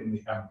within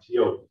the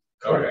MTOD.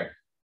 Okay.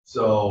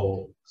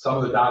 So some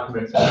of the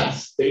documents don't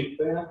state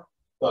that,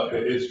 but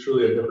it is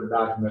truly a different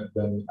document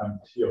than the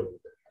MTOD.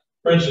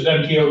 For instance,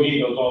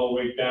 MTOD goes all the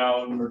way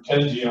down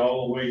Hortensia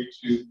all the way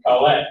to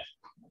Colette,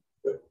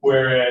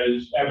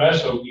 whereas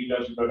MSOD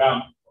doesn't go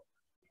down.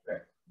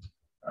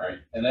 All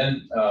right, and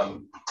then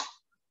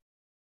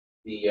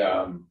the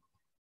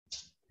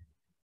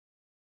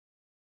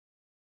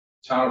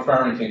Town of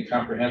Farmington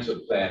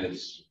Comprehensive Plan,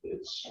 it's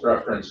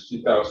referenced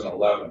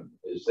 2011.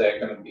 Is that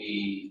going to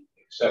be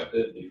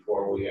accepted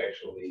before we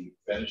actually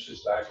finish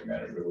this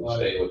document, or will we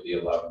stay with the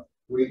 11?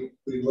 We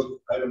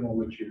look, I don't know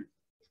what your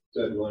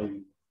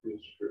deadline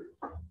is for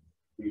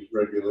these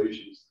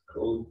regulations.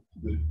 Code,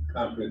 the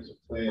comprehensive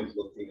plan is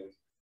looking at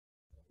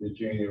the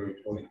January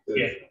 25th.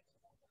 Yeah.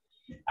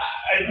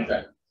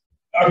 Okay.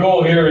 Our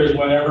goal here is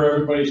whenever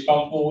everybody's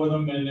comfortable with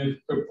them and if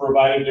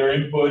provided their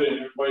input and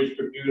everybody's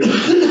reviewed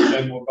it,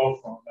 then we'll go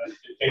from it.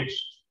 It takes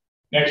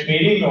next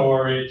meeting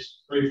or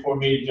it's 3 or 4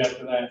 meetings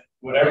after that,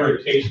 whatever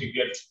it takes to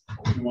get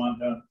what we want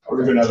done. Are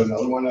we gonna have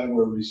another one then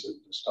where we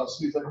discuss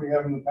these like we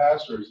have in the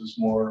past, or is this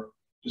more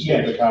just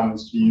get the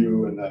comments to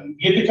you and then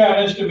Get the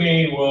comments to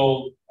me,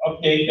 we'll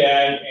update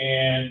that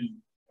and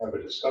have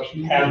a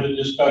discussion? have the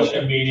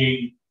discussion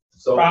meeting,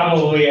 So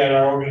probably at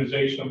our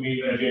organizational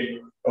meeting in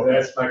January,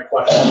 that's my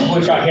question.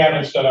 which I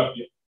haven't set up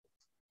yet.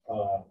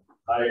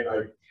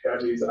 I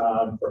have these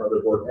on for other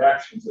board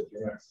actions at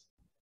your next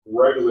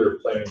regular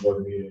planning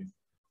board meeting,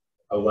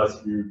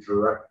 unless you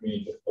direct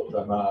me to put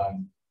them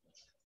on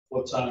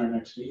What's on our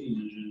next meeting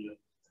agenda?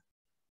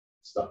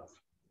 stuff.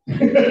 But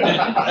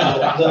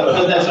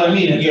that's what I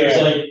mean, if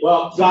there's like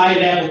Well, 5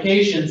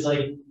 applications,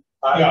 like,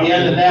 at the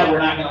end of that, we're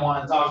not gonna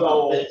wanna talk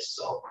about this,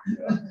 so.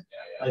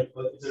 Like,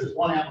 but if there's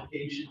one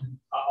application.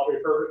 I'll be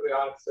perfectly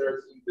honest,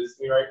 Sarah's in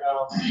Disney right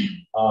now.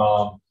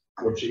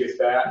 When she gets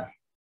back,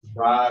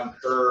 Ron,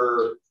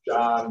 her,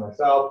 John,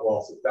 myself, will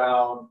all sit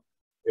down,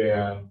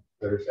 and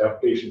there's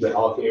applications that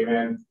all came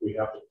in. We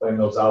have to plan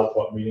those out,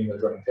 what meeting they're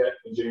gonna hit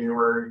in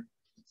January.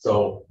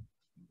 So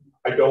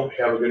I don't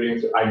have a good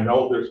answer. I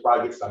know there's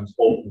projects on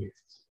both meetings.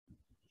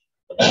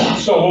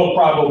 So we'll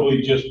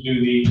probably just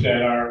do these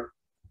at our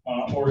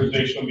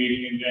organizational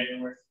meeting in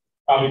January,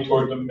 probably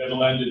toward the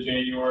middle end of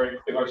January,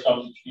 give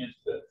ourselves a chance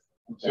to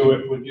do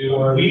it. We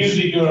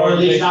usually do an Or at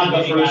least not organizational the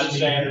meeting first on meeting.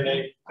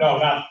 Saturday. No,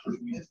 not the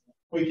first meeting.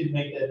 We can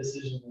make that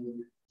decision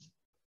later.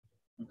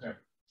 Okay.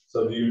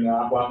 So do you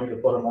not want me to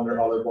put them under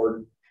other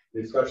board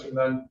discussion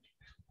then?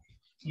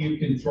 You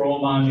can throw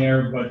them on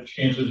there, but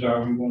chances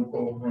are we won't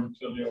go over them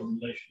until the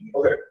organization meeting.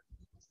 Okay.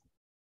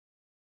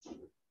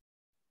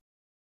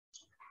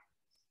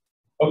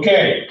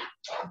 Okay.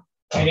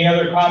 Any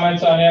other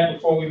comments on that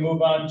before we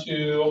move on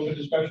to open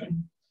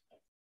discussion?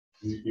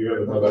 You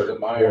have another.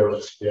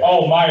 Myers. Yeah.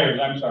 Oh, Myers,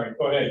 I'm sorry.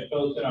 Go ahead.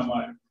 Fill us in on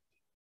Myers.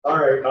 All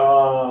right,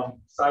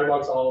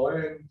 sidewalks all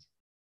in.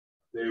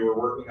 They were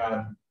working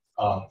on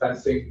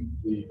fencing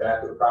the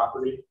back of the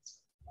property.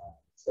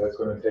 So that's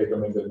going to take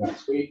them into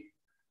next week.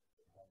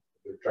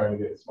 They're trying to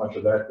get as much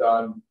of that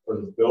done. For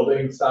the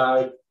building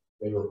side,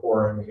 they were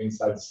pouring the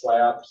inside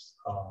slabs.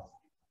 I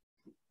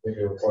think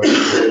they were pouring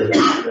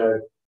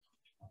yesterday.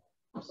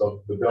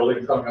 So the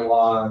building's coming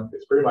along.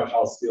 It's pretty much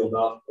all sealed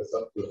up. It's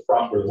up to the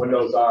front where the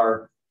windows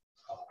are.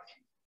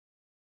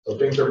 So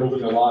things are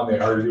moving along. They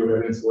already do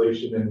have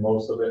insulation in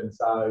most of it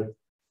inside.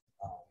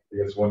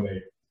 Because when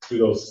they do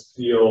those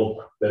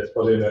steel that's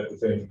put in at the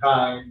same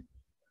time,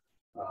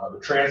 The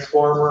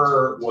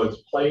transformer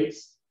was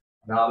placed.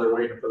 Now they're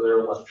waiting for their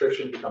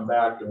electrician to come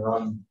back and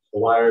run the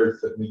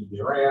wires that need to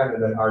be ran,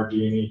 and then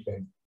RG&E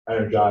can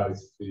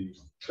energize the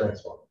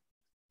transformer,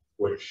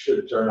 which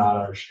should turn on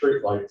our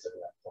street lights at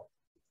that point.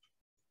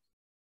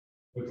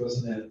 But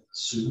wasn't that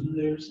soon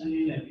they were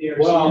saying at PRC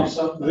Well, or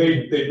something?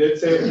 they did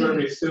say it's gonna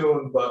be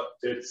soon, but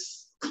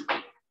it's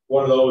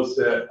one of those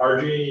that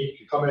RG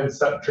can come in and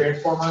set the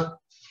transformer,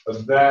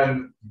 but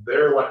then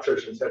their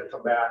electricians had to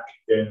come back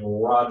and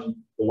run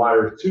the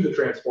wires to the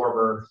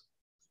transformer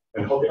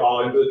and hook it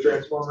all into the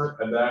transformer,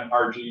 and then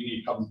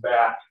RG comes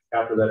back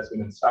after that's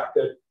been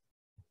inspected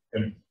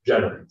and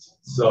generates.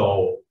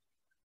 So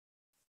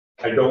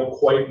I don't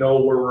quite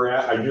know where we're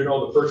at. I do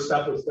know the first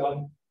step was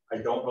done. I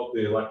don't know if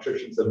the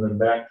electricians have been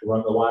back to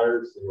run the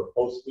wires. They were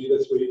supposed to be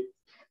this week.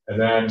 And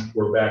then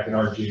we're back in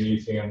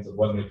RG&E's hands of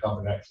when they come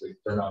and actually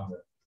turn on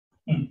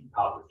the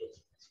power.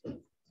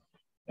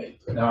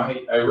 Now,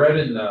 I read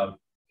in the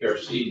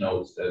PRC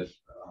notes that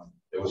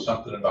there was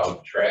something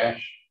about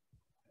trash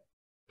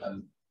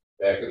on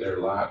the back of their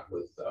lot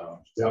with,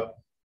 Yep.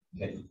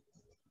 can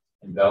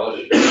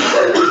embellish.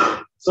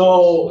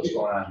 So, What's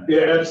going on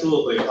there? yeah,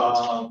 absolutely.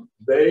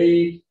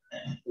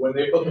 When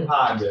they put the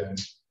pond in,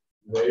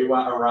 they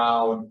went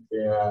around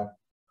and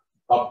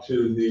up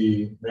to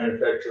the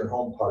manufactured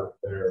home park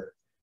there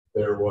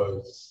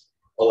was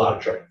a lot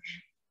of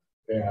trash.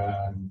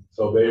 And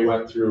so they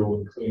went through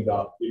and cleaned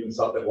up even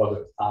stuff that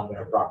wasn't on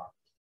their property.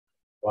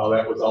 Well,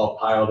 that was all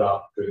piled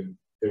up and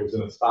it was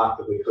in a spot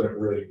that they couldn't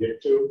really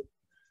get to.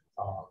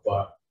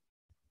 But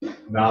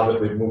now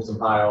that they've moved some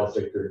piles,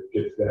 they could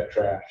get to that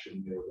trash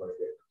and they were going to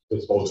get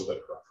disposed of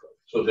it correctly.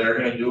 So they're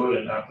gonna do it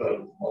and not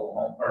the mobile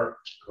home park?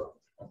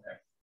 Okay.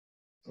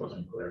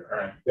 Wasn't clear, all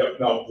right. Yep,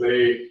 no,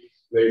 they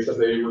said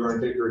they were going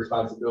to take the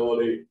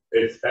responsibility.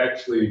 It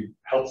actually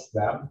helps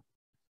them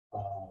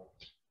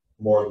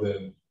more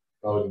than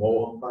probably the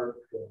mobile home park,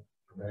 the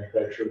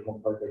manufactured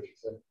home park, I should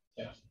say.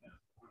 Yeah.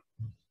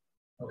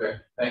 Okay,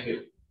 thank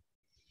you.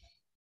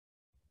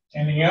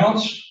 Anything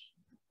else?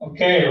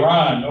 Okay,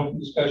 Ron, open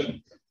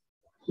discussion.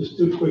 Just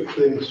two quick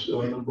things.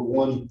 Number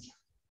one,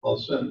 I'll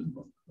send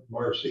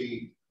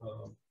Marcy,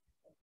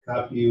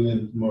 copy you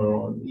in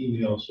tomorrow on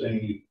email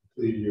saying you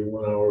completed your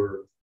 1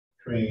 hour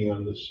training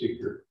on the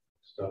seeker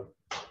stuff.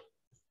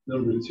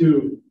 Number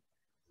two,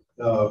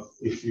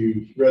 if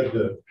you read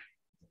the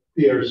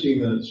PRC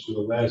minutes for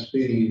the last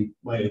meeting, you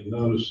might have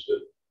noticed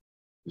that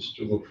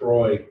Mr.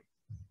 Lefroy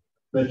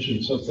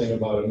mentioned something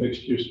about a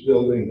mixed use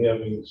building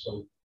having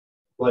some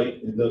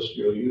light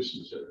industrial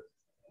uses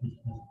in it.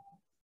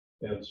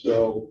 And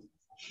so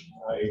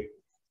I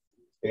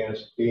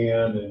asked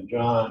Dan and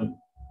John,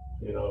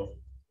 you know,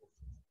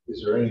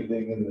 is there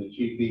anything in the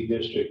GB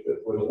district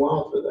that would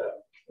allow for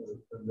that?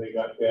 And they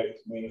got back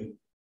to me and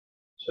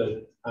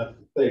said, not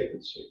that they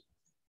could see.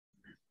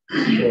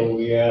 So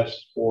we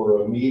asked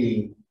for a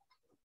meeting,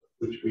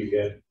 which we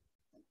had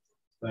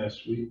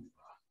last week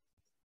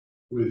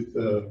with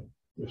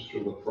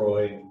Mr.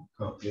 Lefroy and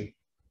company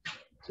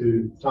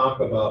to talk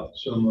about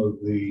some of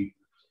the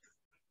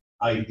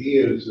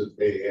ideas that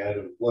they had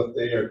of what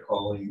they are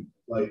calling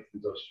light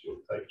industrial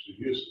types of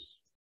uses.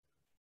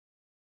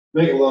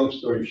 Make a long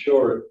story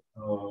short,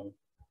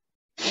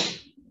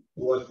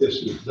 what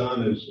this has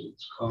done is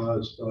it's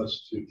caused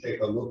us to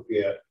take a look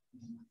at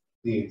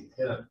the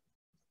intent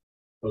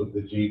of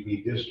the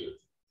GB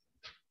district.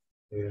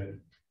 And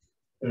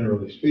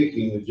generally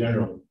speaking, the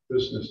general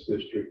business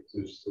district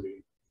is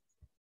the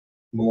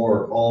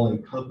more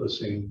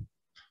all-encompassing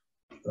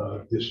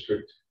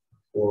district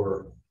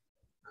for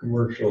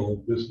commercial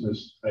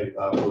business type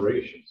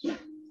operations.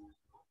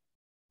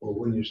 Well,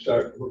 when you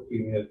start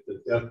looking at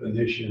the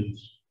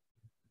definitions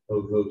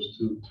of those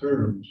two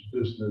terms,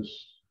 business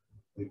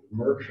and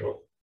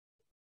commercial,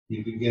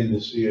 you begin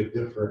to see a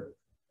different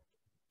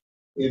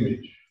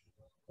image.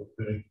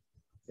 Okay,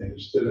 and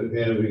instead of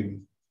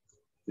having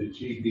the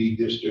GB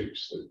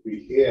districts that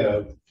we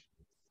have,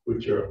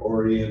 which are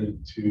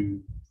oriented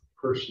to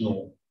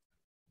personal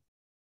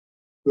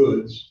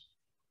goods,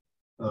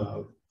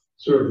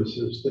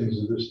 services, things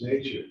of this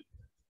nature,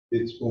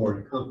 it's more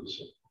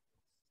encompassing.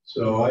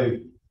 So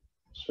I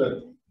spent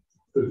a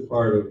good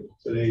part of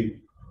today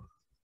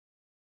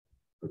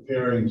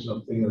preparing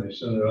something, and I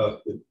sent it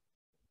off to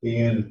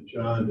Dan and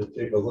John to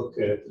take a look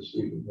at it to see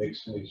if it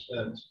makes any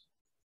sense.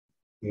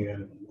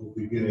 And we'll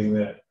be getting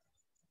that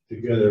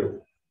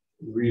together.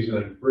 The reason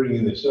I'm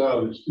bringing this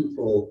out is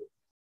twofold.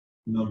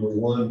 Number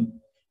one,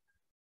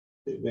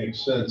 it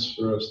makes sense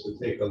for us to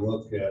take a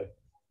look at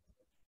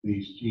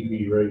these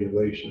GB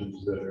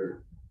regulations that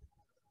are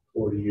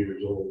 40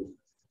 years old,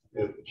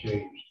 haven't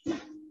changed.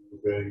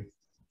 Okay.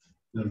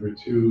 Number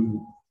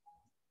two,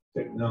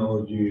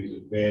 technology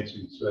is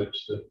advancing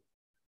such that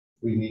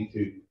we need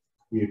to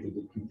be able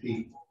to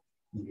compete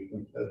and be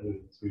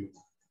competitive to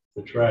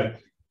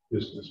attract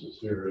businesses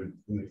here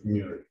in the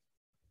community.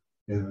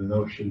 And the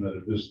notion that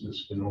a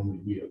business can only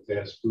be a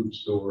fast food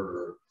store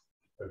or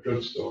a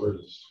drugstore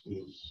is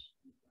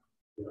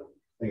you know,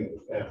 thing of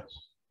the past.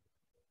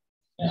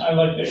 And I'd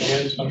like to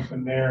add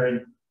something there.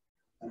 And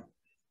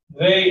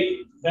they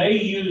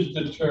use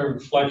the term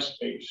flex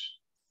space,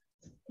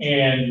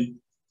 and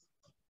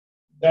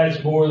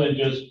that's more than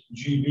just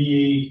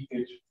GB.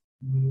 It's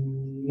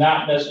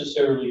not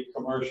necessarily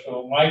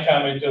commercial. My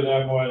comment to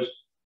them was,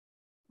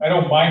 I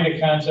don't mind the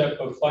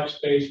concept of flex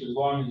space as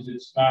long as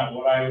it's not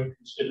what I would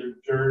consider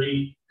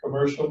dirty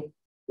commercial.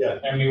 Yeah.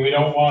 I mean, we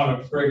don't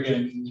want a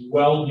friggin'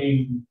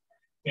 welding,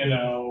 you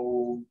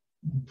know,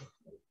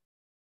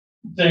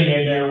 thing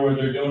in there where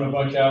they're doing a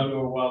bunch of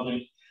outdoor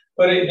welding.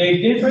 But they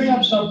did bring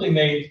up something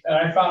that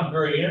I found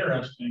very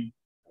interesting.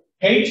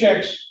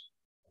 Paychecks,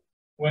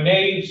 when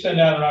they send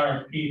out an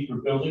RFP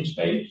for building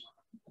space,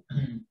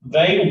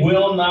 they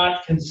will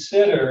not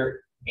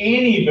consider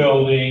any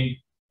building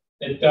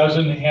that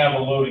doesn't have a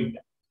loading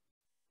dock.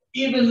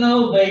 Even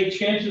though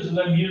chances of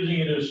them using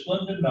it are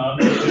slim to none,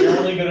 they're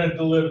only gonna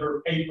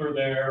deliver paper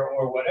there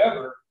or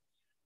whatever.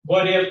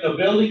 But if the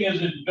building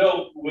isn't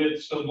built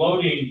with some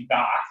loading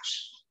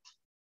docks,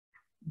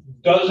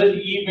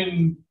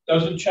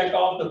 doesn't check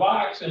off the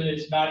box, and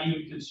it's not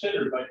even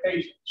considered by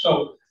patients.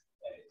 So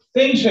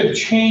things have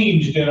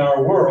changed in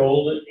our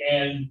world,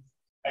 and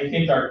I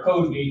think our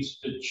code needs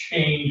to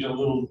change a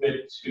little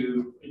bit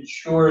to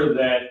ensure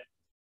that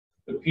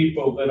the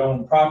people that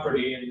own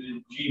property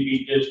in the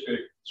GB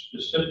district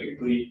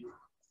specifically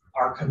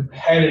are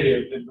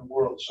competitive in the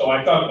world. So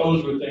I thought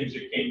those were things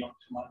that came up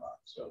to my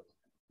mind. So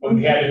when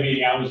we had a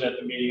meeting, I was at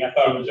the meeting, I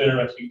thought it was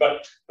interesting,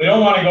 but we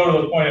don't want to go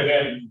to the point of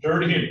having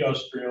dirty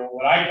industrial,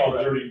 what I call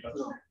dirty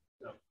industrial.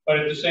 But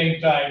at the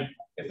same time,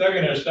 if they're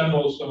going to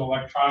assemble some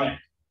electronic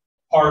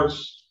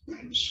parts,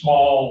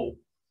 small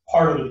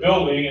part of the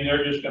building, and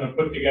they're just going to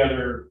put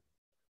together,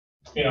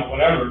 you know,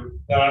 whatever,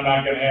 then I'm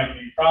not going to have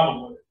any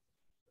problem with it.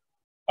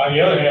 On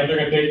the other hand, if they're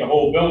going to take the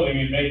whole building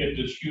and make it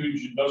this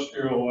huge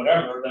industrial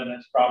whatever, then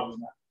it's probably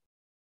not,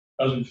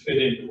 doesn't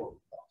fit into what we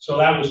thought. So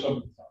that was some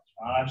of the thoughts.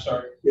 I'm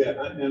sorry. Yeah,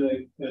 and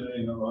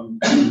I know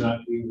I'm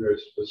not being very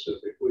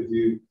specific with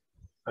you.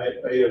 I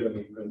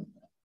haven't even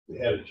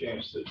had a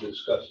chance to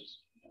discuss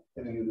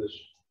any of this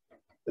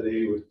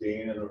today with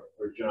Dan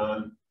or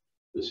John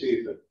to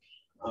see if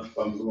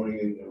I'm going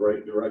in the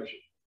right direction.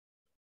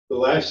 The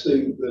last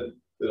thing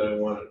that I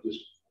want to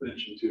just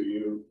mention to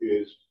you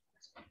is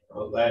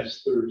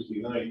last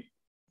Thursday night,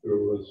 there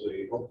was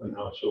an open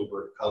house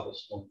over at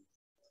Cobblestone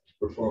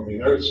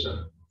Performing Arts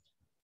Center.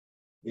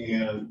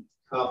 And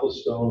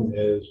Cobblestone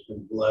has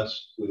been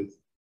blessed with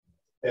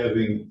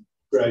having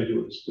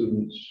graduate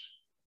students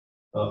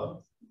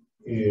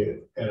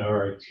in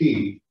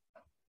RIT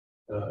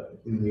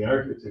in the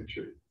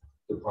architecture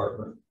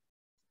department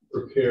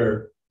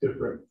prepare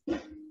different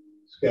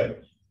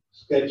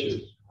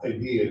sketches,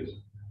 ideas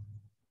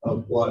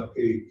of what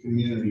a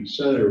community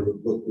center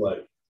would look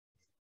like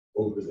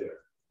over there.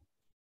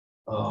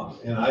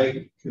 And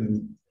I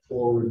can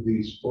forward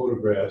these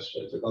photographs,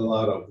 I took a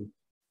lot of them,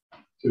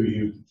 to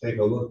you to take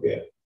a look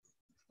at.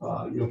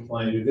 You'll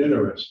find it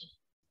interesting.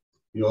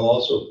 You'll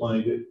also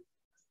find it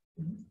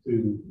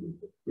to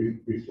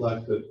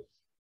reflect that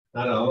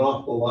not an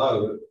awful lot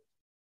of it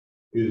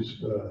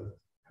is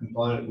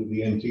compliant with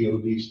the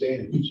NTOD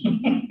standards.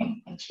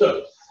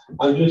 So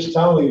I'm just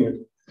telling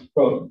you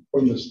from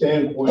the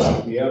standpoint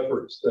of the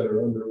efforts that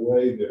are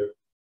underway there,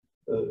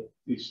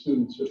 these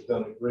students have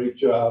done a great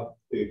job.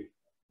 They've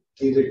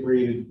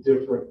integrated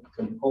different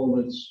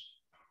components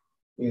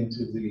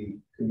into the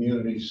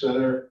community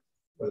center,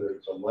 whether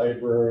it's a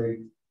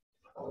library,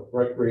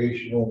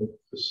 recreational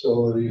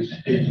facilities,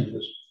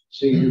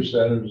 senior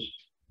centers,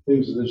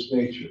 things of this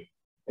nature,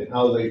 and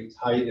how they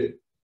tied it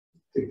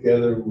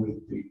together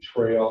with the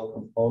trail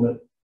component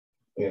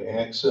and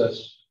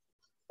access.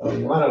 A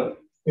lot of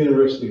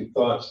interesting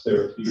thoughts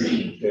there for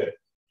you to get.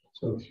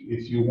 So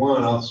if you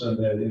want, I'll send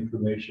that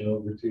information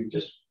over to you.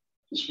 Just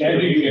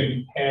Maybe you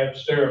can have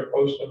Sarah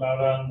post them out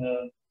on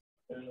the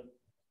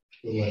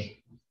link,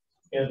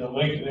 and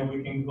then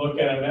we can look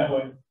at it that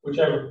way,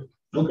 whichever.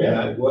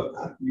 Okay,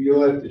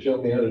 you'll have to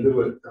show me how to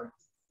do it.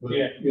 But,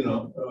 yeah, you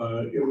know,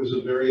 it was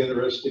a very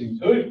interesting.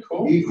 Good,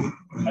 cool. Evening.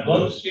 I'd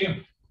love to see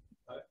him.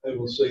 I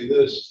will say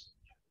this,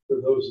 for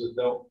those that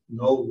don't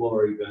know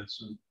Lori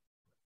Benson,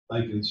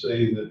 I can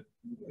say that,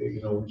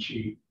 you know, when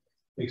she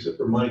makes up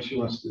her mind she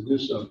wants to do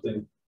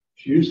something,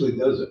 she usually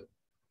does it.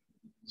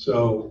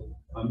 So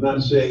I'm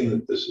not saying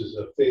that this is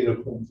a fait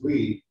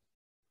accompli,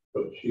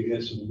 but she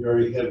has some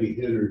very heavy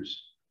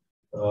hitters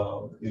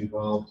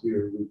involved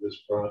here with this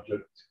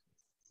project.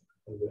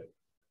 Okay.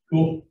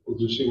 Cool. We'll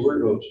just see where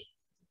it goes.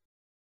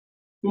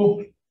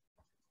 Cool.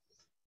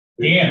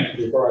 Dan.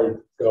 Before I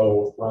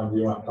go, Ron, do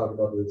you want to talk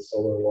about the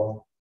solar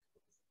wall?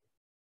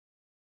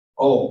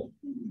 Oh,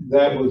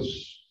 that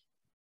was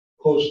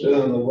posted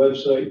on the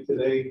website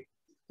today,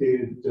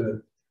 dated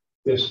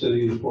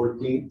yesterday the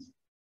 14th.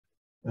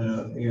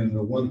 And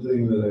the one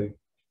thing that I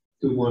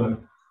do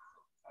want to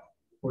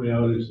point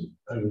out is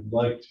I would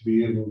like to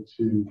be able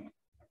to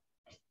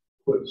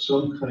put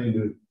some kind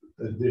of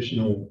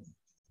additional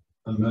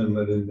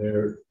amendment in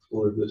there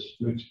for this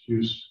mixed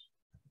use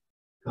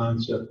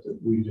concept that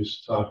we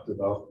just talked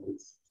about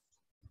with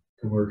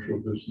commercial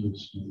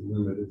business and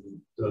limited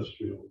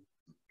industrial,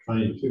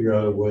 trying to figure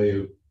out a way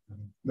of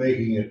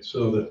making it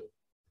so that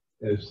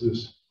as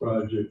this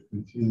project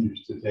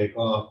continues to take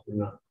off,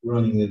 we're not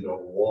running into a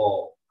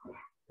wall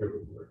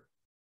everywhere.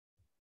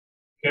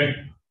 Okay.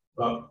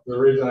 The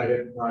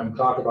reason I'm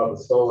talking about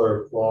the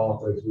solar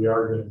wall is we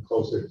are getting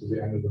closer to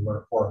the end of the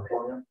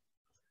moratorium.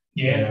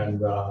 Yeah. And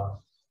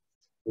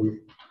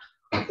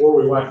before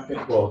we went,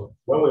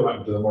 when we went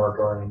into the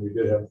moratorium, we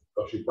did have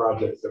a few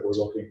projects that were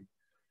looking,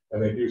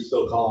 and they do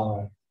still call on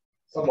a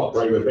somewhat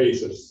regular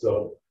basis.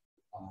 So,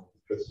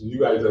 just so you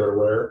guys are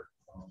aware,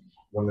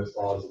 when this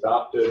law is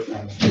adopted,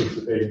 I'm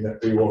anticipating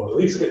that we will at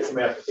least get some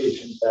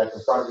applications back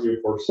in front of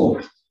you for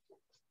solar.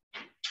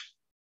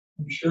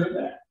 I'm sure of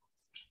that.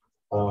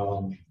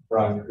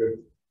 Brian, you're good.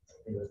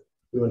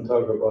 You want to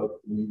talk about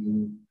the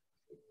meeting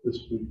this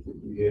week that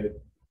we had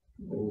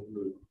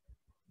over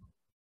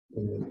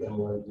in the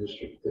Allied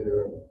District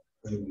there on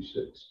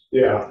 96?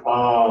 Yeah.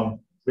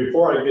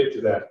 Before I get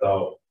to that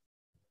though,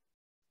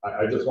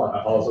 I just want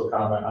to also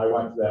comment. I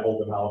went to that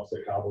open house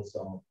at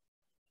Cobblestone,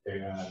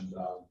 and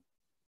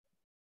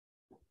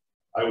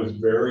I was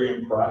very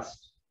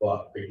impressed.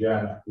 But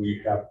again,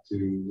 we have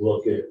to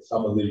look at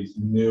some of these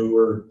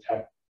newer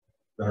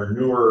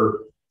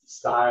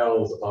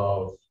styles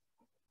of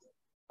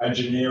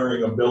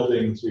engineering of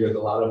buildings, because a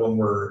lot of them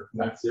were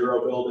net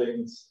zero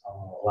buildings, a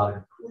lot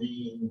of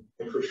green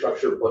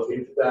infrastructure put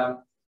into them.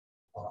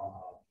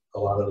 A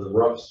lot of the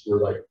roofs were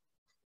like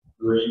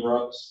green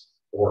roofs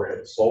or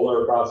had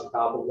solar across the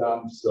top of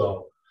them.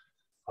 So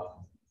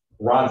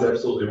Ron's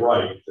absolutely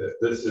right that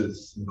this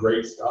is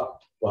great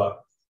stuff,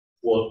 but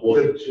we'll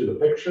get to the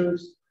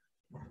pictures.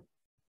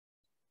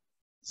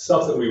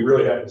 Stuff that we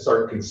really have to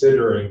start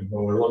considering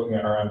when we're looking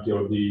at our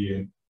MTOD,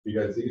 and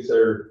because these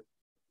are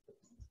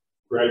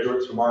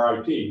graduates from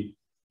RIT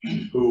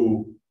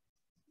who,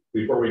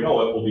 before we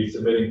know it, will be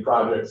submitting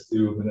projects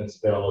to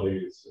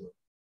municipalities.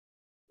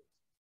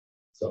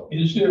 So,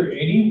 is there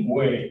any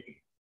way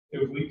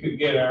if we could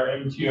get our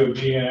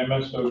MTOD and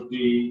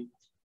MSOD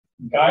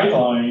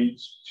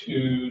guidelines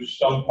to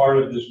some part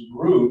of this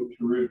group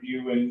to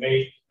review and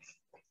make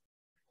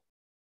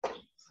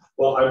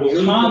well, I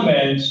believe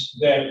comments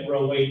that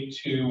relate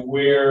to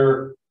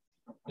where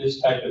this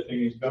type of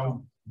thing is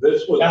going?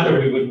 this was Not that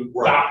we would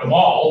adopt them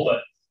all,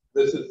 but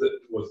this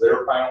was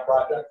their final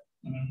project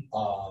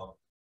mm-hmm.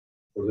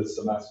 For this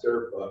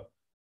semester, but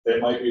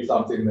it might be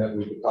something that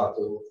we could talk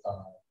to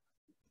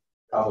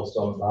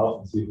Cobblestone about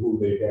and see who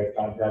they had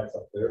contacts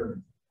up there.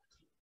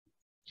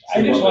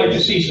 I just like to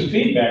see some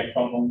feedback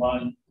from them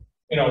on,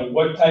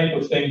 what type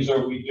of things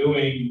are we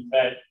doing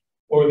that,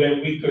 or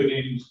that we could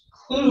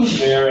include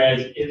there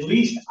as at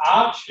least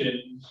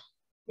options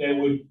that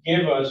would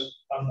give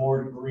us a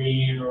more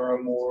green or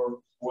a more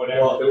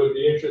whatever. Well, it would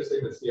be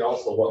interesting to see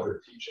also what they're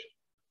teaching.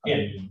 Yeah. I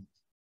mean,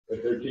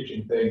 if they're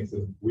teaching things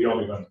and we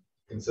don't even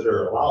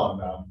consider allowing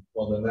them,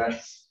 well, then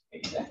that's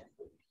exactly.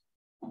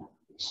 Well,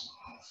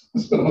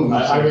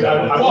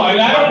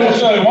 and I don't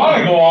necessarily want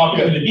to go off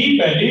in the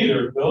deep end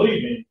either,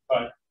 believe me.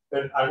 But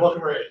and I'm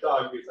looking right at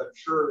Doug because I'm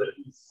sure that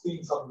he's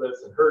seen some of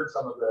this and heard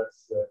some of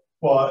this.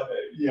 Well,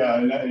 yeah,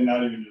 and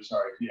not even just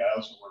RIT. I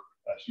also work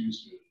with SU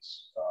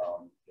students. I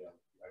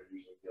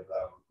usually give them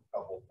a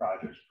couple of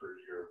projects per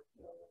year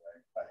that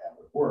I have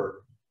at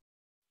work,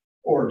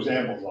 or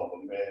examples of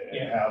them,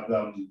 and have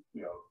them,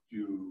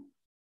 do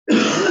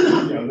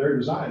their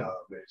design on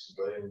it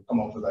basically, and come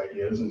up with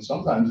ideas. And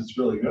sometimes it's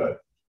really good.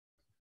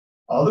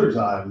 Other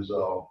times,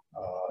 though,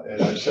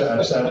 and I've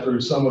sat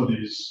through some of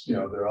these,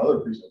 there are other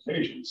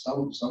presentations. Some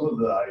of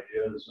the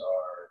ideas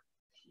are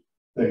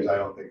things I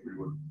don't think we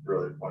would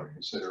really want to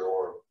consider,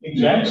 or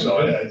exactly. So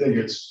I think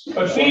it's.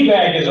 But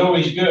feedback is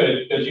always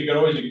good because you can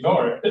always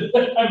ignore it.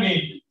 I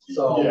mean,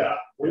 so yeah.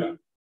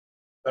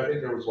 I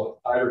think there was 5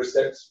 or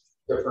 6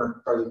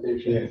 different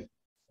presentations,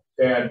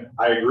 and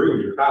I agree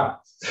with your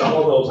comments. Some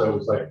of those I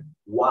was like,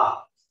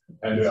 wow.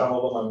 And some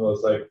of them I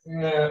was like,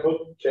 yeah,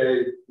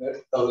 okay,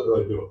 that doesn't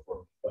really do it for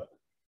me. But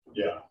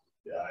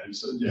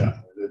it's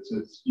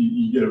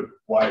you get a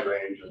wide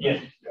range.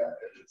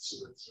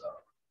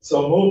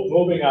 So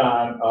moving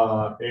on,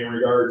 in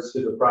regards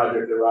to the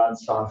project that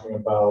Ron's talking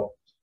about,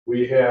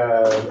 we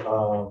had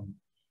a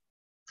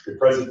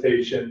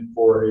presentation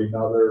for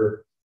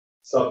another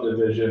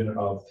subdivision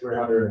of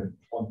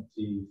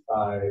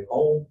 325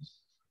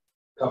 homes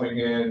coming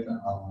in.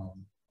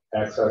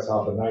 Access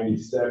off of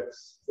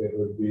 96. It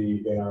would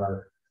be in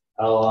our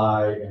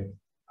LI and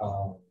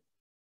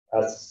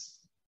RS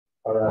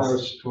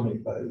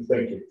 25.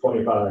 Thank you,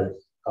 25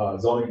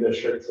 zoning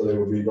district. So they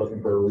would be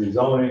looking for a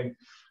rezoning.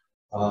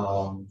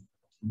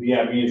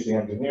 BME is the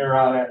engineer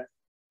on it.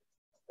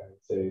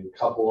 It's a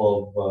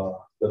couple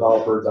of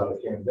developers out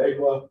of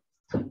Canandaigua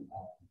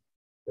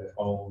that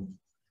own.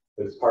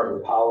 It's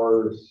partly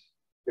Powers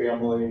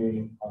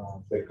family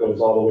that goes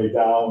all the way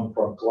down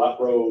from Collette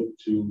Road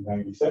to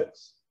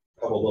 96. A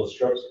couple of those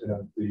strips in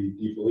the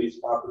deep lease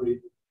property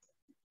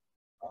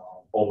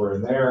over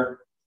in there.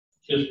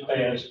 Just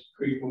past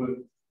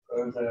Creekwood,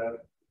 the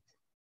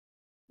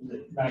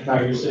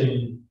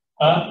 96.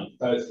 Huh?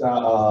 That's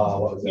not,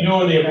 what was You that? know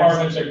where the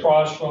apartments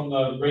across from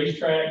the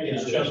racetrack,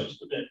 it's just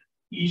to the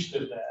east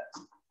of that.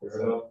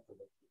 Fairdale?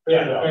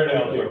 Yeah,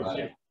 Fairdale,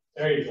 yeah,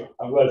 there you go.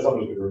 I'm glad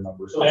somebody could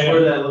remember. So it's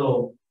where that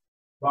little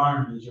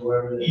barn is or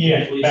wherever. the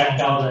Yeah, police back house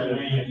down is,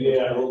 there. and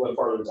Yeah, a little bit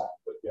farther down,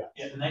 but yeah.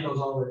 and that goes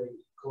all the way,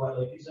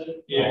 like you said,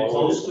 Yeah.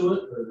 close to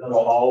it, or No, does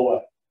all the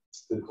way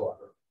to the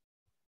corner.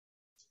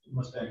 it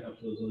must back up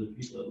to those other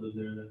people that live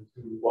there then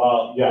too.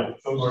 Well, yeah,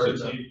 Or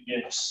it's a,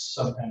 Yeah.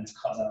 some kind of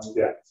cutout.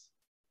 yeah.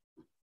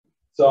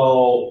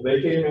 So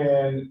they came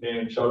in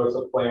and showed us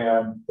a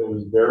plan that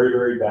was very,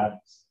 very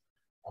dense.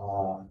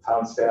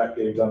 Town staff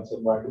gave them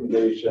some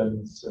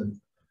recommendations, and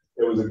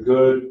it was a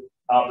good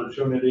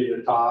opportunity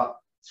to talk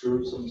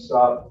through some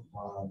stuff.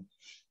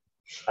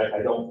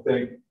 I don't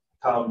think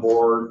town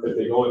board, if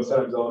they go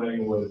incentive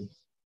zoning, would,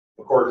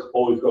 of course,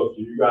 always go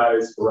through you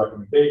guys for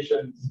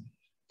recommendations.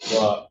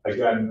 But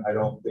again, I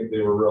don't think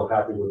they were real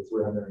happy with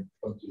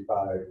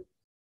 325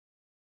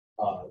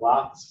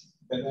 lots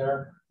in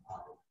there.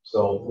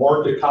 So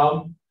more to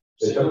come.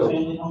 They took Single a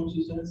family homes,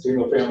 you said?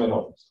 single family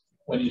homes.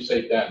 When you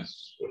say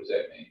dense, what does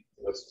that mean?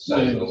 What's the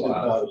size of the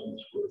lot? 92,000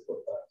 square foot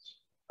lots.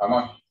 How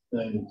much?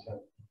 92.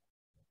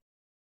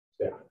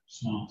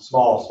 Small.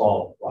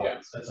 Small lots.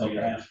 Yeah. That's like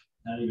a half,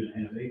 not even a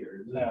half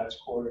acre. No, it's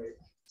quarter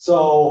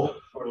So,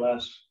 or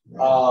less.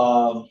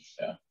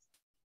 Yeah.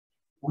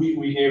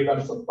 we gave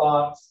them some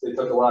thoughts. They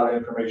took a lot of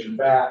information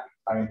back.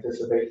 I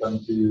anticipate them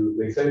to,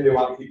 they say they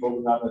want to keep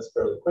moving on this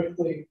fairly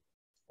quickly.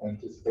 I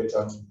anticipate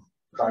them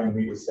trying to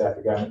meet with staff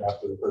again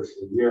after the first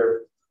of the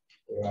year.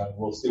 And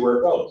we'll see where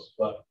it goes.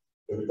 But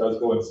if it does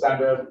go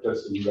incentive,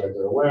 just so you guys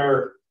are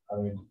aware, I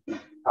mean,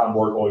 town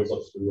board always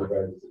looks for your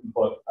guys'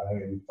 input on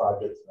any of these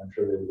projects, and I'm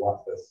sure they would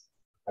want this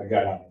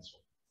again on this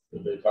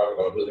one. Did they talk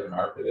about who their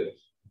market is?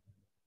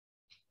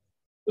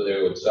 Who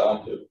they would sell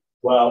them to?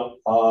 Well,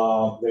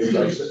 they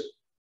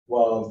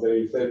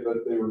said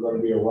that they were going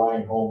to be a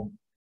Ryan home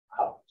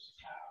house.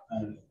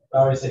 I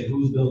always say,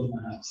 who's building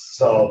the house?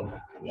 So,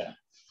 yeah.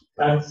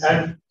 And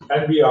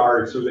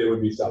NBR is who they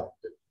would be selling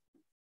to.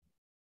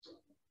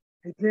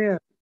 Hey, Dan,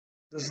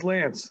 this is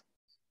Lance.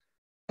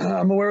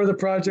 I'm aware of the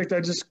project. I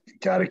just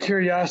got a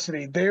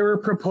curiosity. They were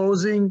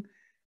proposing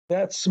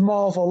that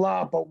small of a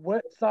lot, but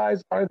what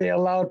size are they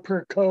allowed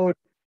per code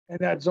in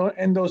that zone,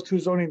 in those two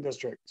zoning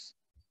districts?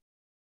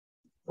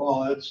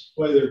 Well, that's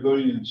why they're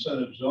going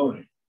incentive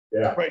zoning.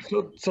 Yeah. Right,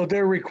 so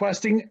they're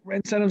requesting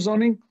incentive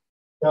zoning?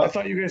 I Yeah.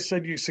 thought you guys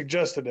said you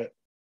suggested it.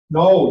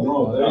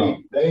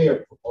 No, they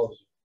are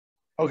proposing.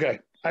 Okay,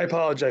 I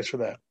apologize for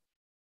that.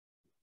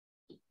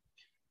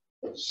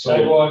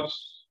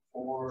 Sidewalks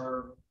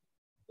for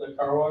the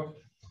car wash?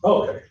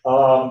 Okay,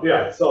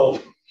 yeah, so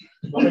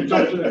let me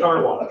jump to the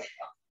car wash.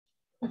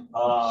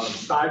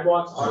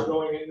 Sidewalks are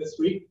going in this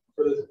week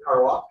for the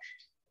car wash.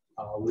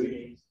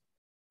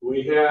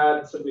 We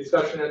had some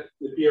discussion at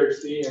the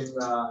PRC, and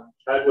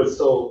Ed was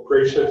so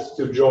gracious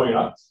to join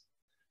us.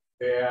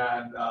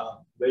 And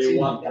they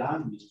want.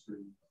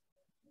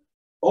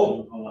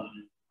 Oh,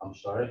 I'm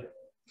sorry.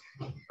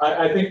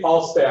 I think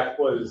all staff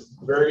was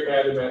very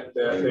adamant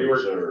that they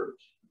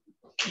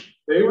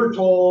were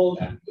told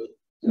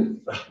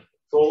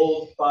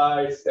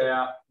by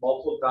staff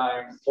multiple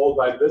times, told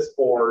by this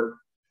board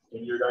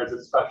in your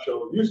guys'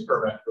 special use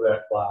permit for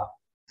that lot,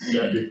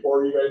 that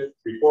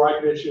before I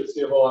could issue a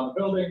CFO on the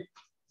building,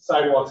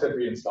 sidewalks had to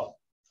be installed.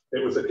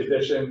 It was a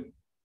condition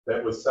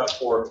that was set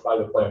forth by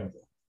the planning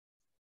board.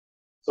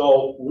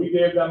 So we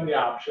gave them the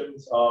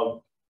options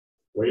of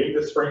waiting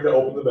this spring to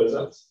open the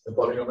business and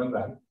putting them in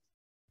then,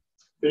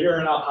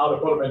 figuring out how to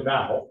put them in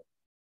now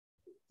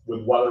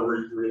with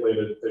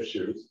weather-related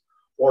issues,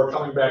 or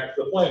coming back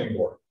to the planning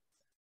board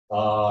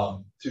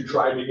to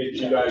try to get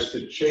you guys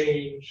to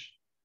change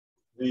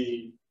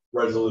the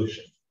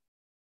resolution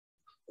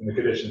and the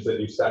conditions that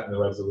you set in the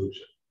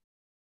resolution.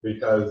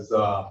 Because,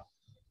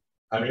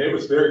 I mean, it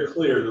was very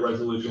clear, the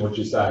resolution, what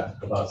you said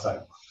about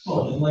sidewalks.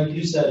 Well, and like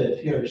you said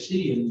at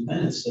PRC in the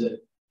minutes that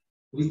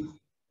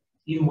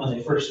even when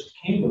they first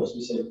came to us,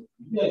 we said,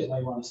 you guys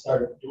might want to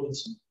start doing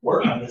some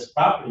work on this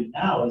property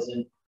now, as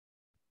in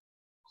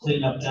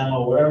clean up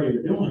demo, whatever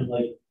you're doing,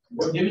 like,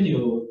 we're giving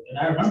you, and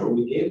I remember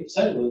we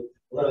said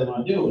whatever they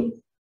want to do, and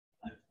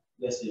I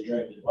guess they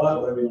dragged it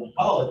out, whatever you want to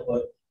call it,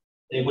 but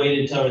they waited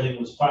until everything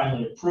was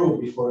finally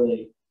approved before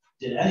they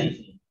did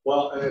anything.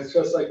 Well, and it's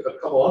just like a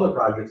couple other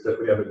projects that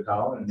we have in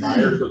town, and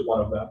Myers was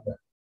one of them. That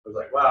was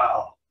like,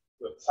 wow,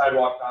 the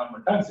sidewalk on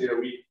Mertensia,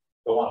 we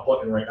don't want to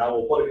put in right now.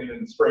 We'll put it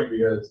in the spring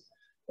because,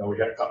 you know, we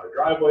got to cut our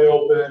driveway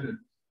open.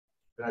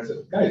 And I said,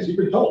 guys, you've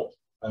been told.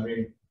 I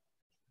mean,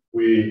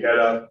 we had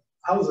a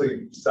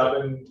housing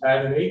 7,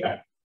 10, and 8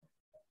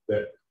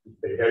 that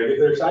they had to get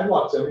their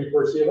sidewalks in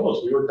before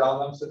CMOs. We were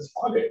telling them since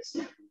August.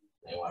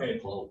 They wanted to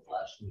close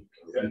last week,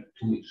 Yeah.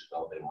 2 weeks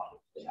ago, they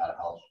had a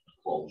house to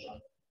close on.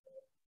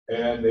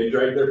 And they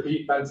dragged their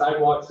feet on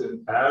sidewalks,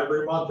 and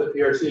every month at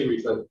PRC, we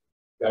said,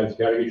 guys,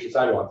 you gotta get your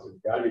sidewalks in,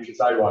 you gotta get your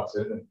sidewalks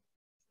in. And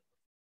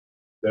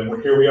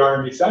then here we are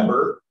in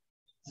December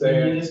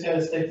saying, You just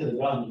gotta stick to the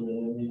guns, really.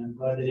 I mean, I'm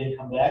glad they didn't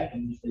come back,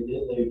 and if they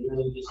did, they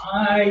really just.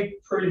 I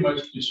pretty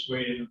much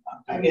dissuaded them.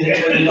 I mean, it's,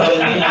 you know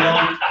what I mean?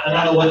 I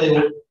don't know what they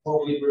would,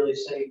 what we'd really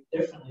say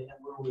differently than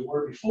where we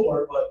were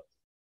before, but.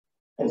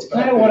 It's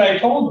kind of what I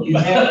told them. You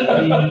have,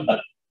 I mean,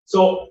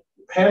 So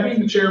having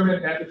the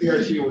chairman at the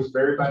PRC was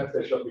very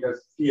beneficial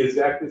because he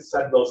exactly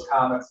said those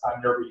comments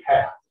on your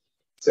behalf,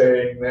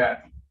 saying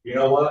that, you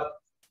know what?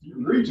 You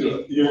agreed to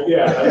it.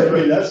 Yeah. I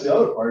mean, that's the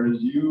other part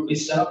is you We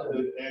set-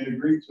 accepted and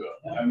agreed to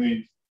it. I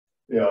mean,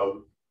 you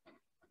know,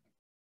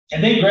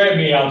 And they grabbed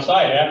me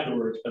outside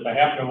afterwards, but I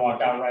happened to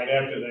walk out right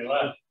after they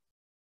left.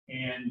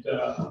 And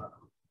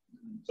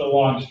it's a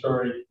long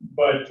story,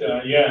 but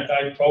yeah,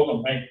 I told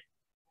them, hey,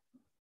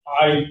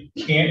 I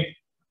can't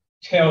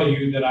tell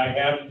you that I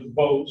have the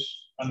votes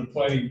on the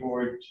planning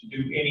board to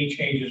do any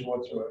changes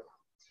whatsoever.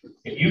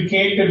 If you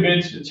can't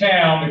convince the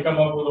town to come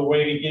up with a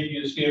way to give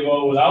you a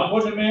CFO without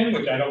putting them in,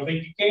 which I don't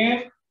think you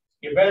can,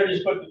 you better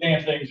just put the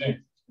damn things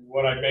in.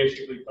 What I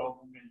basically told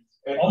them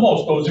in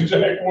almost those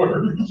exact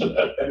words.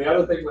 And the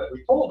other thing that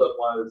we told them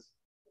was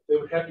they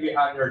would have to get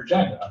on your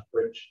agenda,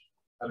 which,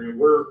 I mean,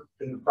 we're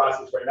in the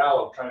process right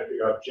now of trying to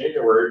figure out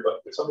January,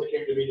 but if somebody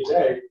came to me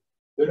today,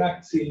 they're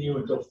not seeing you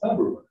until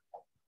February,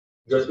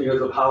 just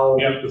because of how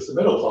the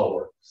submittals all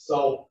work.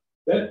 So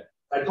that,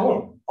 I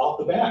told them off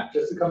the bat,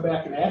 just to come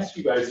back and ask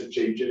you guys to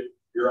change it,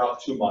 you're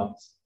out 2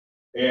 months.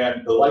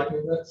 And the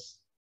likeliness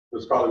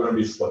was probably gonna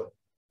be slim.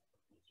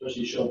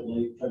 especially show up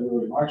late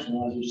February, March, and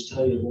I was just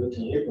tell you to wait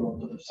till April,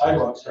 but the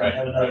sidewalks, Right.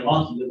 have another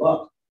month, and good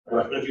luck.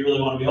 Right. But if you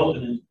really want to be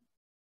open in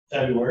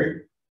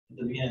February, at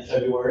the beginning of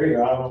February,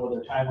 or I don't know what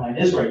their timeline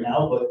is right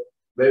now, but.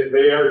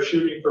 They are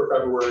shooting for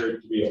February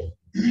to be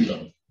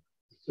open.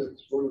 So,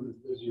 It's one of the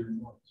busier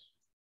months.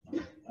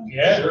 I'm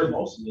Yeah. Sure,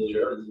 most of the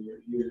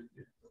year,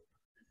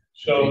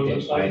 So it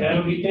looks like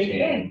that'll be taken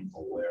care of. Became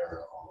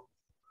aware of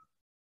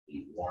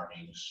the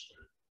warnings,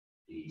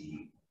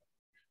 the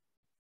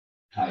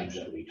times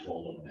that we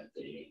told them that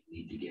they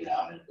need to get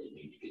on it, they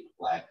need to get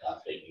the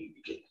blacktop, they need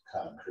to get the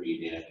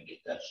concrete in and get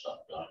that stuff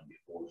done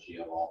before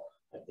CLO.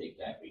 I think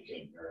that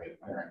became very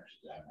apparent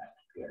to them at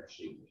the PRC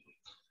meeting.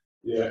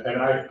 yeah,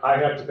 and I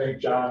have to thank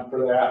John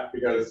for that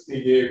because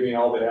he gave me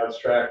all the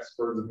abstracts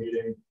for the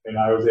meeting and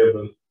I was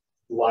able to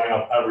line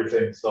up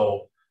everything.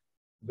 So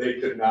they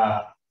could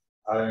not,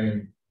 I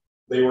mean,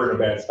 they were in a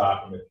bad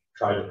spot when they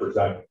tried to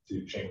present it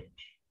to change.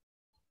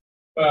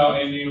 Well,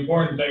 and the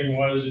important thing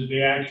was is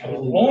the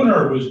actual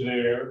owner was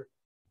there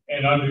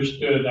and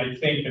understood, I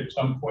think, at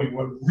some point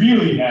what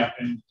really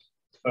happened,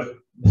 but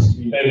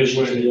that is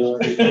what it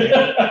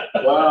is.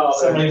 Well,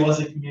 somebody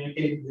wasn't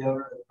communicating with the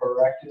owner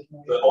correctly.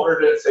 the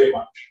owner didn't say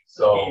much,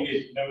 so. He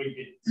didn't, no,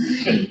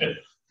 he didn't.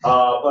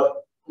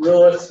 But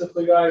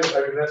realistically, guys,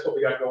 I mean, that's what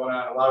we got going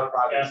on. A lot of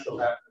projects still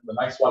happening. The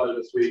nice weather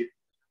this week.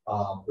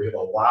 We have a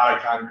lot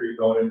of concrete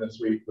going in this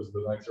week with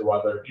the nicer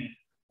weather.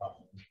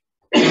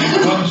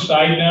 One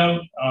side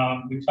note,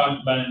 we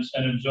talked about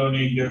incentive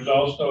zoning. There's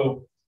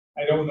also,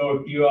 I don't know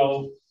if you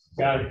all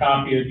got a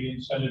copy of the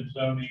incentive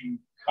zoning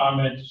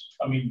comments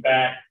coming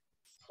back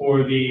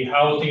for the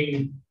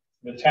housing,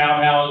 the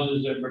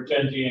townhouses at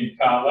Bertenzi and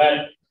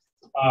Colette.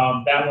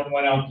 That one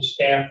went out to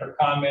staff for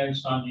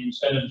comments on the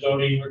incentive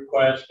zoning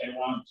request. They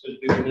want to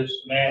do this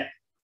and that.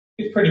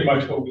 It's pretty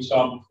much what we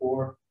saw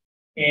before.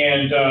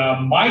 And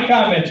my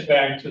comments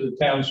back to the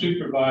town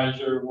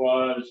supervisor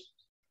was,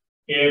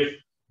 if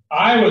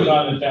I was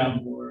on the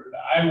town board,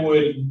 I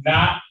would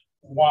not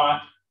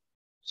want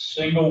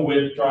single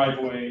width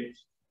driveways.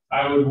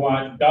 I would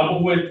want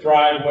double width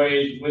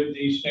driveways with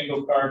these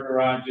single car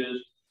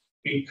garages,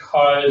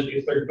 because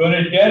if they're going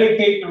to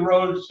dedicate the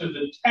roads to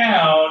the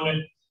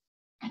town,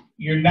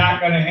 you're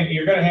going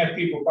to have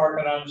people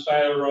parking on the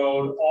side of the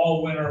road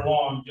all winter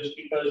long just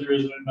because there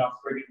isn't enough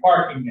friggin'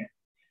 parking there.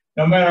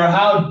 No matter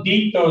how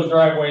deep those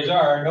driveways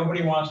are,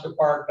 nobody wants to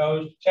park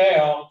nose to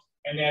tail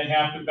and then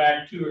have to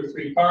back 2 or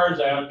 3 cars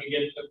out to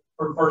get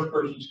the first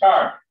person's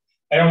car.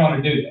 I don't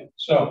want to do that.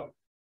 So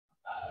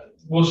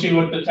we'll see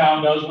what the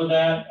town does with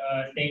that.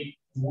 I think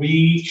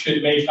we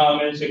should make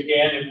comments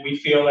again if we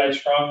feel that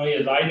strongly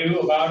as I do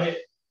about it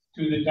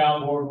to the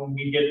town board when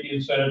we get the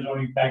incentive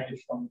zoning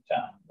package from the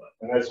town.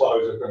 And that's what I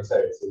was just going to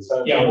say. So instead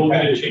of Yeah, we'll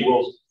get it changed.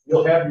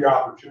 you'll have your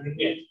opportunity.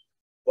 Yeah.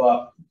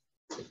 But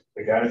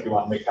again, if you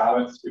want to make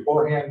comments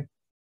beforehand,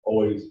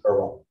 always are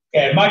welcome.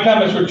 And my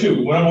comments were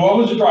 2. One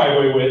was the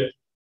driveway width,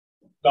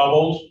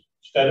 doubles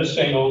instead of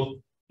singles.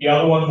 The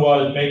other one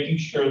was making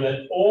sure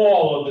that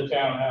all of the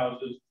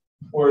townhouses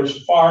were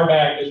as far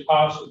back as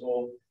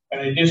possible,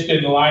 and they just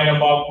didn't line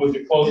them up with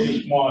the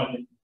closest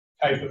one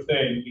type of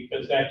thing,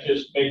 because that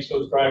just makes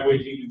those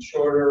driveways even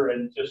shorter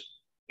and just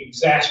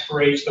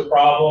exasperates the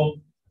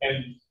problem.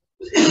 And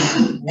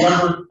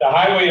whoever, the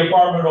highway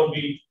department will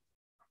be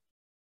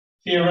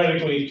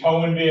theoretically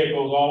towing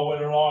vehicles all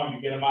winter long to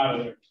get them out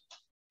of there.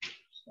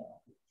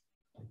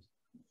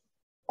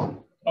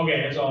 So.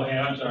 Okay, that's all I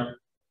had. I'm sorry.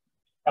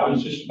 That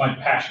was just my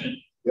passionate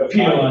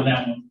appeal on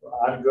that one.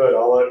 I'm good.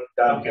 I'll let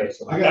Don get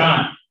some.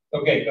 Don,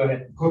 okay, go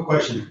ahead. Quick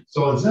question.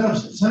 So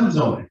incentive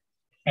zoning.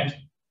 Yes.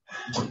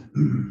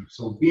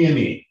 So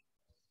BME,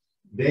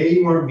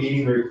 they weren't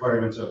meeting the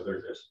requirements of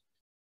their district,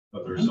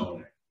 of their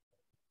zoning.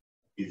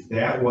 Is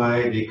that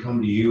why they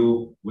come to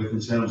you with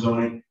incentive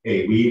zoning?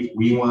 Hey,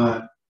 we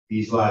want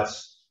these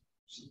lots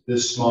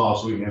this small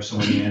so we can have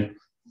someone in.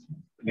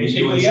 We do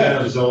Basically,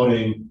 incentive yes.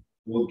 zoning,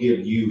 we'll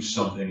give you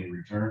something in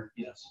return.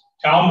 Yes.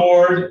 Town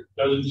board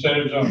does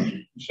incentive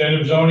zoning.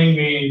 Incentive zoning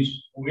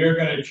means we're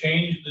gonna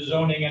change the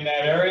zoning in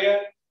that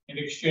area in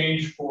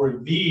exchange for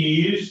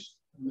these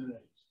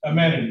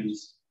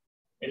amenities.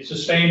 It's the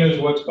same as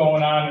what's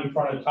going on in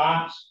front of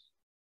Tops.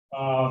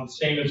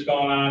 Same as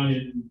going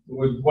on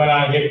went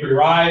on Hickory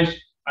Rise.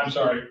 I'm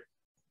sorry.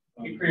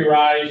 Hickory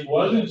Rise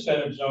was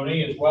incentive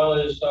zoning as well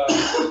as,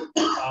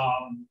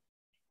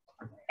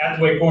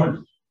 Hathaway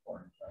Corners.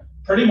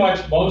 Pretty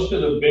much most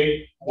of the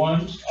big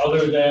ones,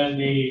 other than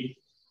the,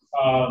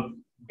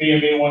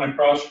 B&B one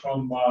across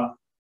from,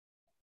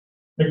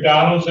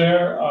 McDonald's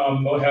there,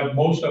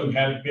 most of them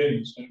have been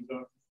incentive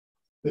zoning.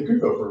 They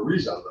could go for a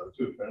rezone though,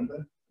 too, couldn't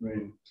they? I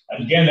mean.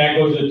 Again, that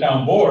goes to the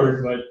town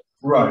board, but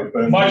Right,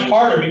 but. much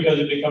harder because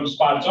it becomes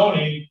spot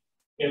zoning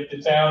if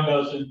the town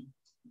doesn't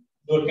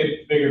look at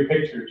the bigger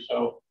picture.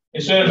 So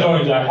incentive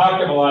zoning is a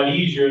heck of a lot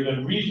easier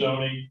than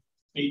rezoning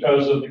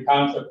because of the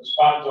concept of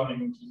spot zoning,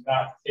 which is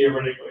not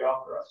theoretically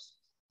authorized.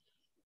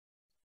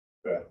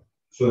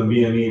 So the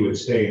BME would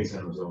stay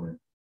incentive zoning.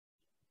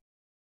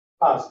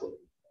 Possibly.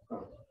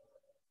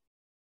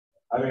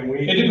 I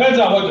mean, It depends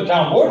on what the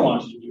town board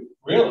wants to do,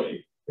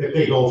 really. If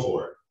they go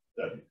for it.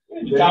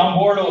 The town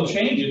board will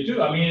change it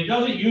too. I mean, it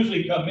doesn't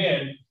usually come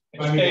in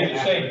and I mean, stay the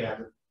same.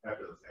 after the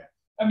fact.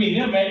 I mean,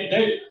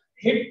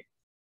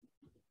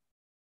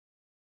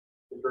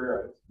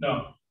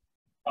 no.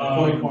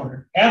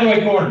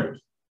 Hathaway Corners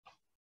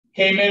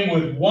came in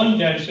with one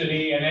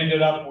density and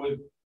ended up with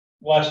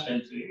less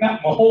density.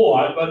 Not a whole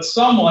lot, but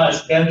some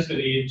less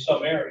density in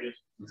some areas.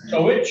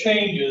 So it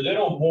changes,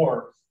 it'll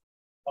morph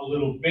a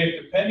little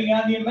bit depending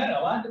on the amendment.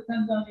 A lot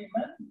depends on the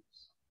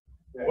amendments.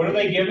 What are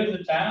they giving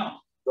the town?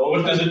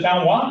 What does the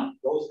town want?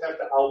 Those have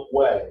to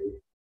outweigh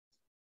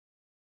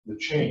the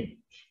change.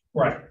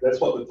 Right. That's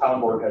what the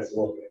town board has to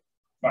look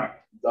at. Right.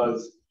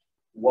 Does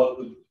what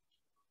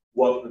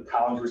the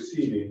town's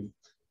receiving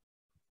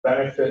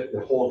benefit the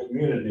whole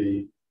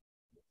community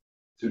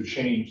to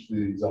change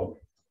the zoning?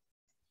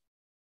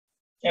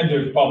 And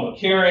there's public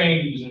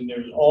hearings and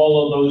there's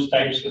all of those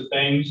types of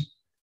things.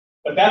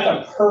 But that's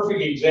a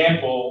perfect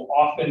example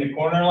off in the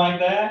corner like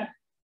that.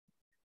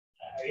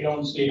 I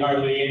don't see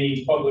hardly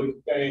any public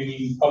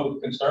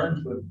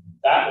concerns with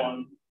that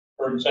one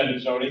for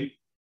incentive zoning,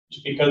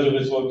 just because of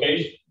its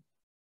location.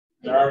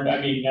 There aren't,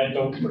 I mean,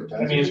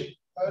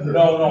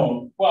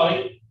 no.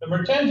 Well, the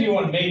Mertensi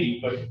one maybe,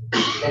 but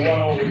the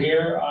one over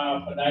here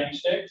for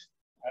 96,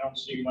 I don't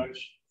see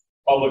much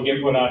public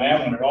input on that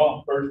one at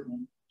all,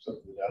 personally.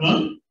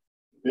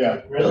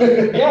 Yeah.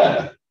 Really?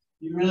 Yeah.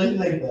 You really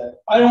think that?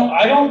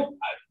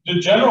 The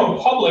general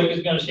public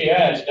is gonna say,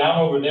 yeah, it's down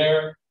over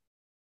there.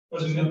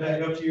 Doesn't go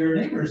back up to your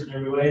neighbors and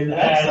everybody.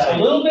 It's a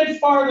little bit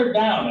farther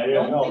down.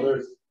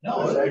 There's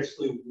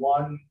actually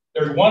one.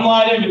 There's one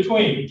lot in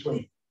between.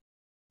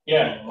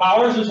 Yeah,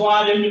 Powers'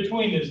 lot in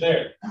between is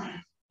there.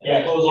 Yeah,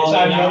 it's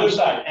on the other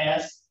side.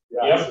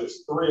 Yeah,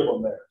 there's 3 of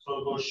them there. So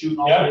it goes shooting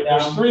all the way Yeah, down.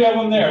 there's 3 of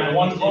them there. The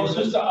one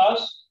closest to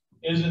us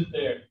isn't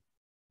there.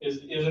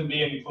 Isn't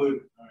being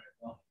included.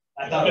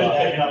 I thought it was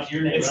backing up to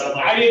your neighbor.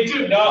 I did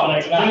too. No, I'm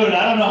like, it's not. dude,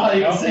 I don't know how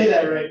you No, can say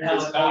that right now.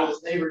 it's If not.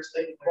 his neighbor's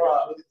thinking,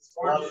 Well, look at this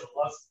farm.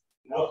 let's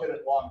look at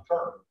it long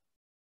term.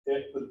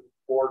 If the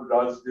board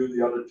does do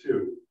the other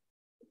 2,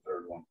 the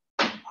third one,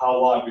 how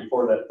long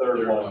before that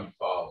third one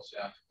falls?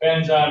 Yeah.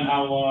 Depends on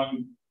how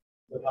long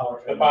The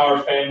power. the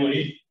Power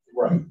family.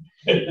 Right.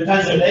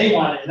 Depends if they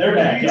want it in their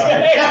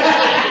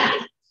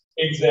backyard.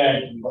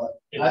 Exactly. But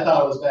I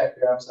thought it was back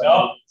there. I'm sorry.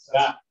 No, it's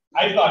not.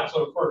 I thought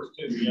so first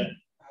too, yeah.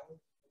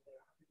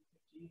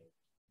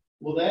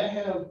 Will that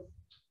have,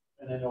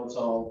 and I know it's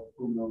all,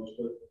 who knows,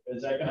 but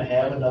is that gonna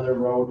have another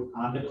road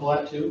onto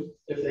Colette too?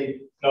 If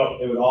No,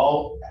 they would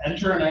all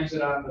enter and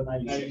exit onto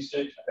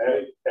 96?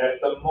 At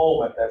the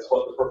moment, that's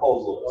what the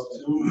proposal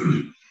is.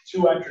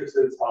 Two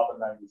entrances off of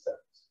 97.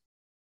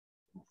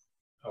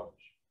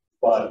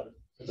 But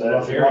that's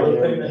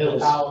another thing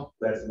that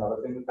that's another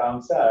thing the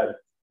town said.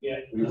 Yeah.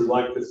 We would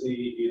like to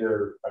see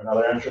either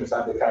another entrance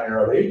onto County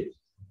Road 8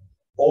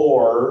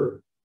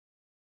 or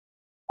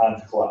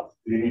onto Colette.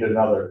 You need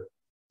another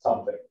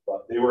something,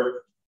 but the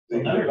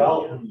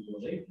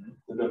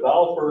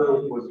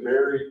developer was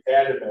very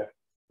adamant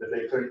that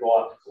they couldn't go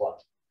out to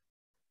Colette.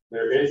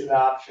 There is an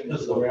option.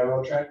 This is the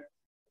railroad track?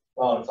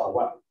 Well, it's all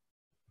wet.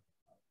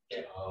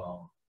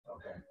 Oh,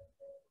 okay.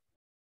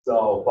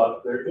 So,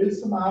 but there is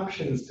some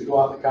options to go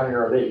out to County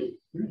Road 8.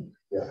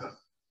 Yeah.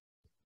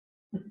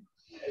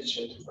 it's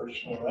just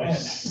personal land.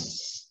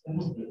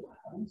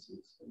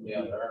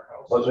 Yeah, there are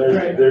houses. But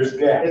there's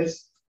gaps.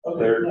 It's, okay,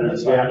 There's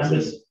that's fine. gaps. I'm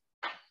just-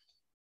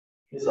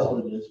 It is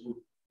what it is,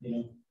 you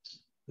know,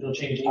 it'll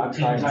change 18 I'm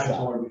trying to times stop.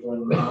 more before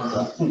the.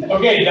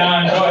 Okay,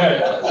 Don, go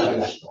ahead.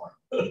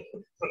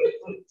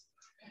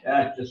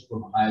 Yeah, just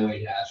from a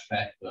highway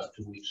aspect,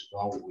 2 weeks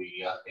ago,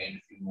 we gained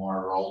a few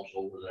more roads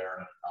over there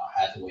in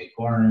Hathaway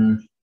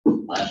Corners.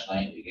 Last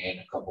night, we gained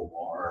a couple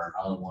more,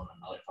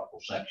 another couple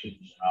sections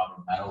in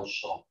Auburn Meadows,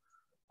 so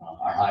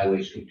our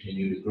highways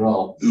continue to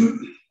grow.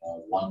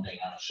 One thing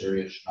on a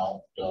serious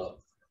note,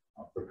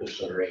 for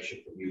consideration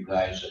from you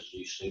guys as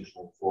these things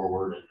move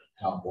forward and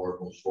the town board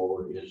moves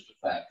forward is the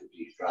fact that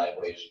these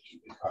driveways are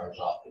keeping cars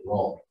off the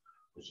road.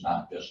 It's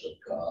not just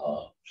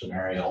a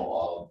scenario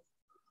of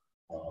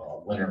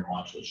winter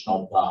months with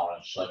snow plowing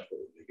and such, but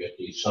you get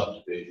these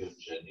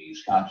subdivisions and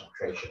these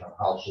concentration of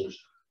houses.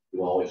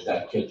 You always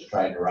got kids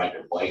trying to ride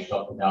their bikes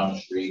up and down the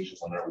streets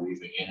when they're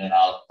weaving in and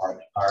out of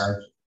parked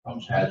cars.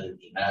 Comes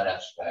hazards in that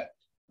aspect.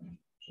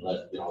 So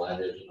that,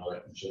 that is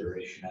another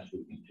consideration as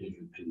we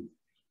continue to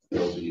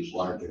build these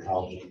larger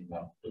housing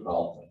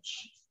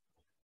developments.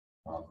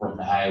 From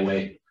the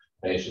highway,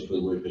 basically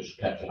we're just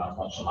catching up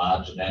on some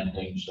odds and ends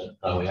things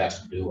that we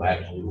have to do.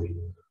 Actually, we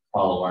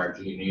follow our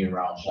G&E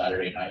around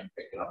Saturday night,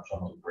 picking up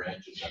some of the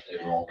branches that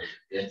they rolled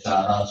it's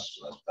on us.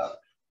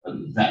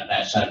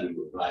 That said, we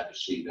were glad to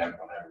see them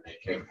whenever they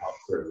came up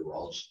clear the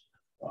roads.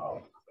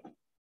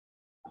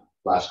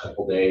 Last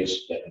couple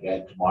days, and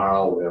again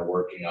tomorrow, we're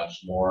working on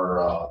some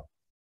more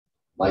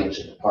lights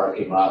in the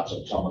parking lots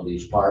of some of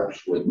these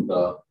parks with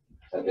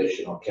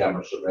additional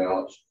camera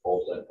surveillance,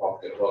 both at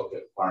Pocket Hook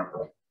and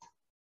Farmington.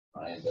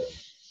 And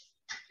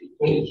keep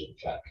kids in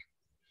check.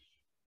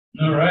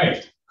 All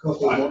right.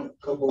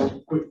 Couple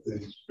of quick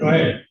things. Go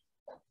ahead.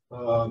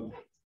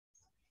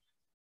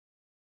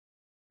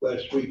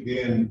 Last week,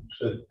 Dan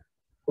said,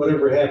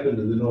 whatever happened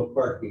to the no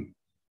parking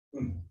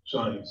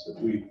signs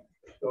that we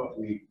thought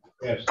we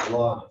passed the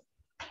law?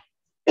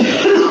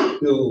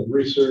 Still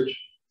research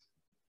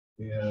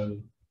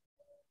and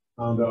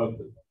found out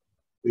that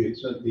we had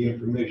sent the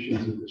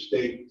information to the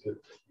state to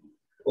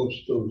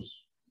post those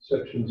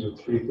sections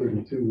of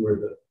 332 where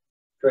the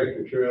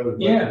tractor trailer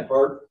is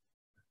parked.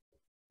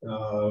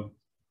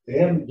 They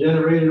haven't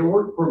generated a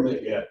work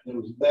permit yet. It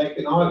was back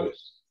in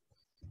August.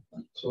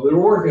 So they're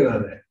working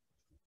on that.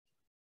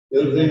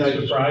 The other thing I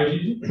just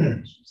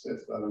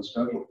It's not on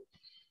schedule.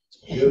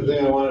 The other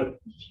thing I want to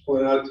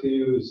point out to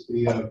you is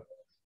the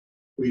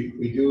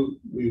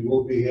we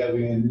will be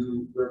having a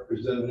new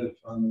representative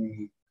on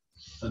the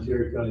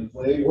Ontario County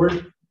Planning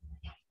Board.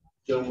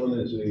 Gentleman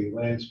is a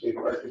landscape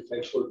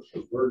architect, works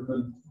for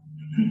Bergman.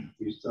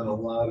 He's done a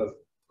lot of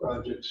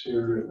projects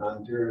here in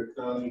Ontario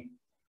County.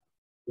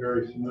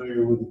 Very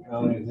familiar with the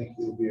county. I think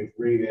he'll be a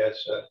great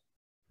asset.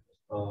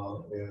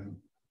 And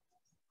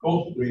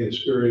cool. Bring the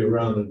spirit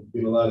around and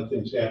get a lot of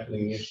things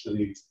happening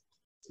yesterday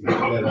to get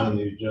that on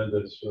the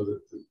agenda so that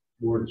the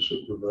board of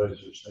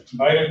supervisors.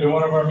 Invite him to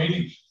one of our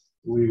meetings.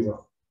 We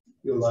will.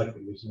 You'll like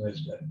him. He's a nice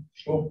guy.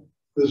 Cool.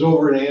 There's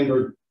over in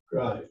Amber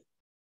Drive.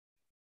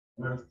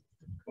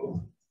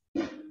 Cool.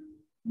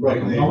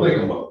 Rough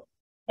neighborhood.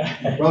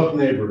 Rough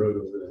neighborhood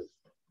over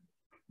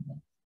there.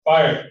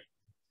 Fire.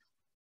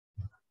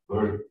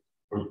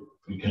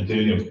 We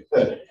continue.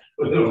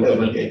 We don't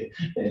have any,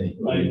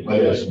 we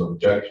might have some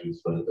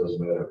objections, but it doesn't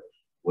matter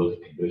what the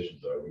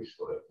conditions are, we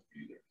still have to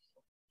be there.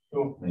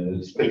 Cool. And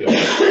it's picking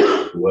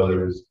up, the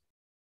weather is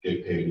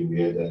dictating,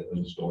 we had that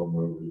windstorm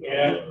where we.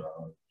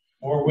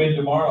 More wind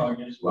tomorrow, I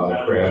guess. A lot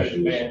of crashes,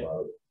 a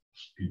lot of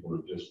people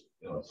are just,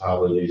 it's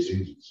holiday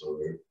season, so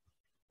they're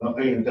not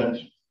paying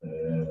attention.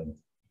 And,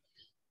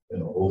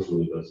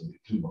 hopefully it doesn't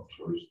get too much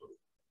worse, but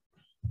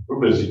we're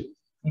busy.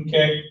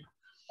 Okay.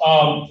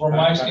 From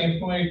my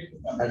standpoint.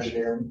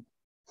 Engineering.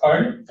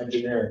 Pardon?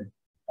 Engineering.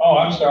 Oh,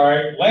 I'm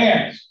sorry.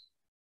 Lance.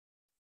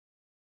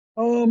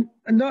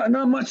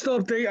 Not much to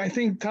update. I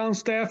think town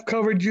staff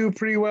covered you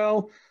pretty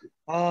well.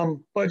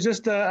 But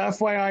just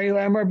FYI,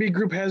 MRB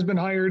Group has been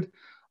hired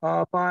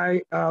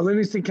by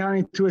Livingston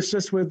County to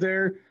assist with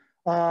their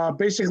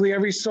basically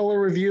every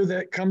solar review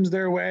that comes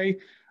their way.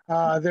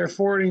 They're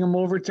forwarding them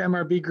over to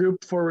MRB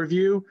Group for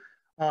review,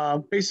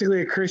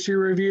 basically a cursory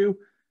review,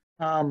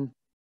 and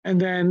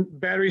then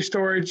battery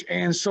storage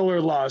and solar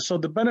laws. So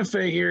the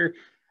benefit here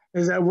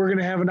is that we're going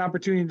to have an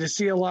opportunity to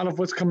see a lot of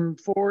what's coming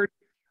forward,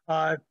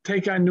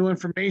 take on new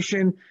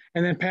information,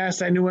 and then pass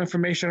that new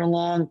information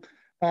along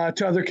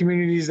to other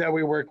communities that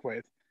we work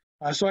with.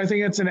 So I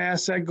think it's an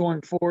asset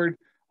going forward,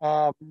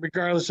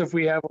 regardless if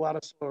we have a lot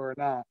of solar or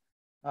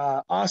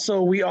not.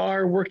 Also, we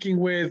are working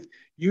with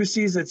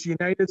UCs, that's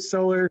United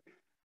Solar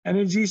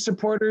Energy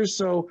Supporters.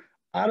 So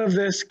out of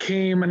this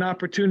came an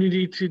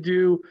opportunity to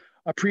do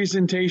a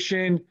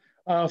presentation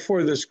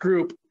for this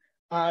group.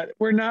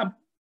 We're not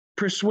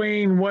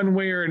persuading one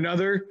way or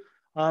another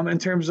in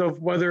terms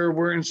of whether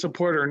we're in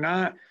support or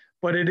not,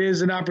 but it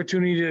is an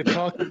opportunity to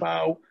talk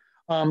about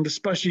the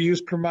special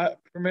use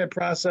permit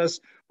process,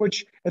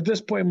 which at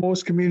this point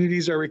most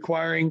communities are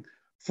requiring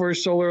for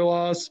solar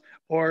laws,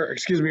 or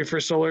excuse me, for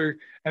solar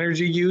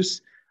energy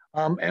use.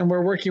 And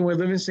we're working with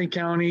Livingston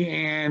County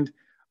and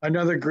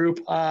another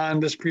group on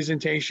this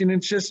presentation.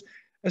 It's just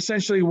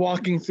essentially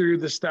walking through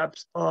the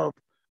steps of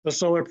the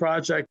solar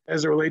project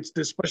as it relates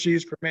to special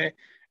use permit.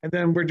 And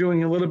then we're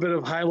doing a little bit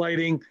of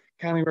highlighting,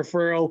 county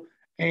referral,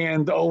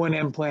 and the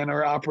O&M plan,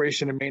 or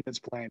operation and maintenance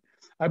plan.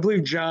 I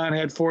believe John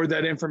had forwarded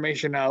that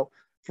information out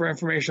for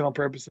informational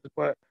purposes,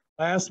 but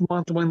last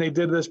month when they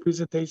did this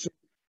presentation,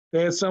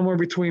 they had somewhere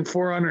between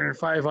 400 and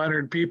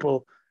 500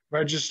 people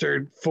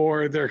registered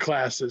for their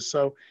classes.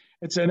 So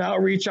it's an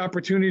outreach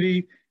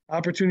opportunity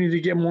to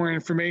get more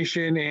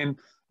information and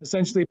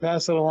essentially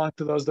pass it along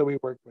to those that we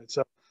work with.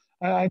 So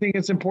I think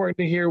it's important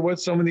to hear what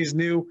some of these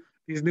new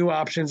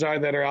options are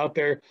that are out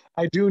there.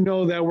 I do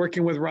know that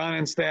working with Ron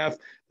and staff,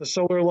 the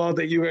solar law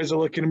that you guys are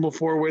looking to move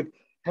forward with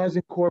has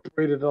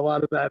incorporated a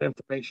lot of that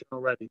information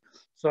already.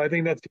 So I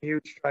think that's a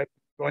huge stride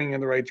going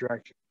in the right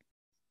direction.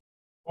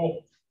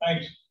 Cool,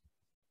 thanks.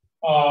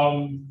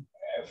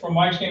 From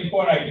my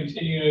standpoint, I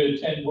continue to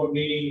attend what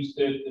meetings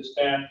that the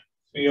staff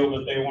feel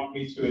that they want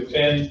me to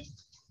attend,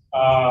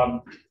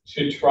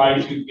 to try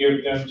to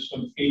give them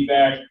some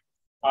feedback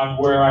on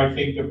where I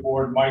think the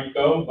board might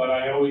go, but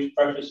I always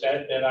preface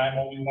that I'm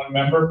only one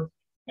member,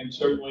 and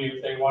certainly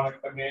if they want to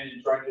come in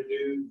and try to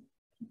do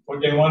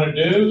what they want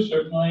to do,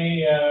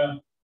 certainly,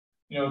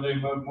 you know, they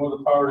have more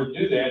the power to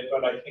do that,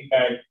 but I think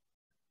I've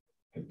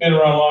been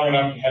around long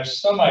enough to have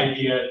some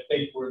idea, I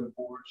think, where the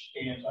board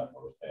stands on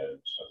those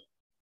items. So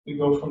we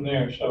go from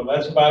there. So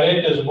that's about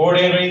it. Does the board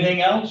have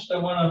anything else they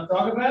want to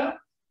talk about?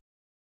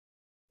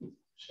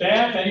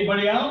 Staff,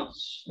 anybody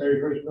else? Merry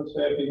Christmas,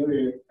 Happy New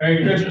Year.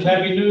 Merry Christmas,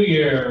 Happy New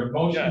Year.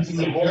 Motion Yes.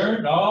 to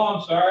adjourn? No,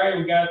 I'm sorry,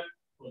 we got,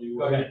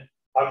 go ahead.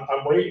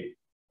 I'm waiting.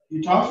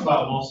 You talked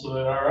about most of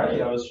it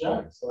already. I was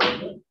shocked. So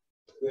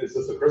Is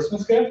this a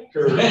Christmas gift?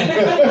 Or?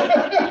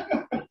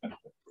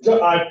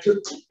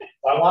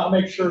 I want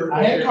to make sure.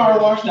 I had car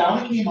wash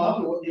down. It came up.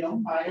 You know,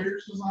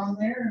 Myers was on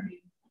there. I mean,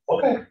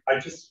 Okay, I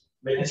just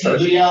I made see sure.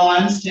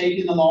 GLM's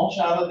taking the mulch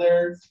out of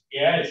their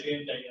Yeah, I see him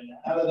taking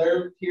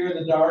that. here in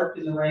the dark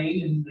in the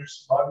rain, and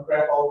there's some bug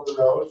crap all over the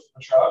road from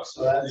the truck.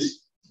 So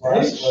that's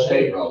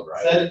State road,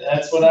 right?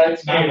 That's what I'm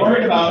not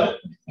worried about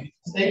it.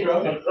 State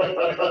road.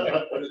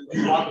 Do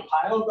you want the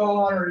pile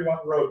going or do you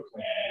want the road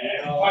clean?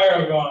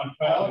 Fire going.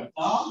 No,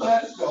 I'm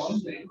glad it's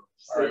going. Man.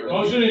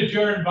 Motion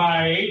adjourned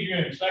by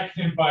Adrian,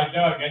 seconded by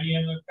Doug. Any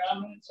other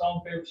comments?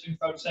 All in favor,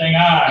 signify by saying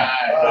aye.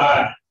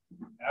 Aye.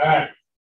 All right.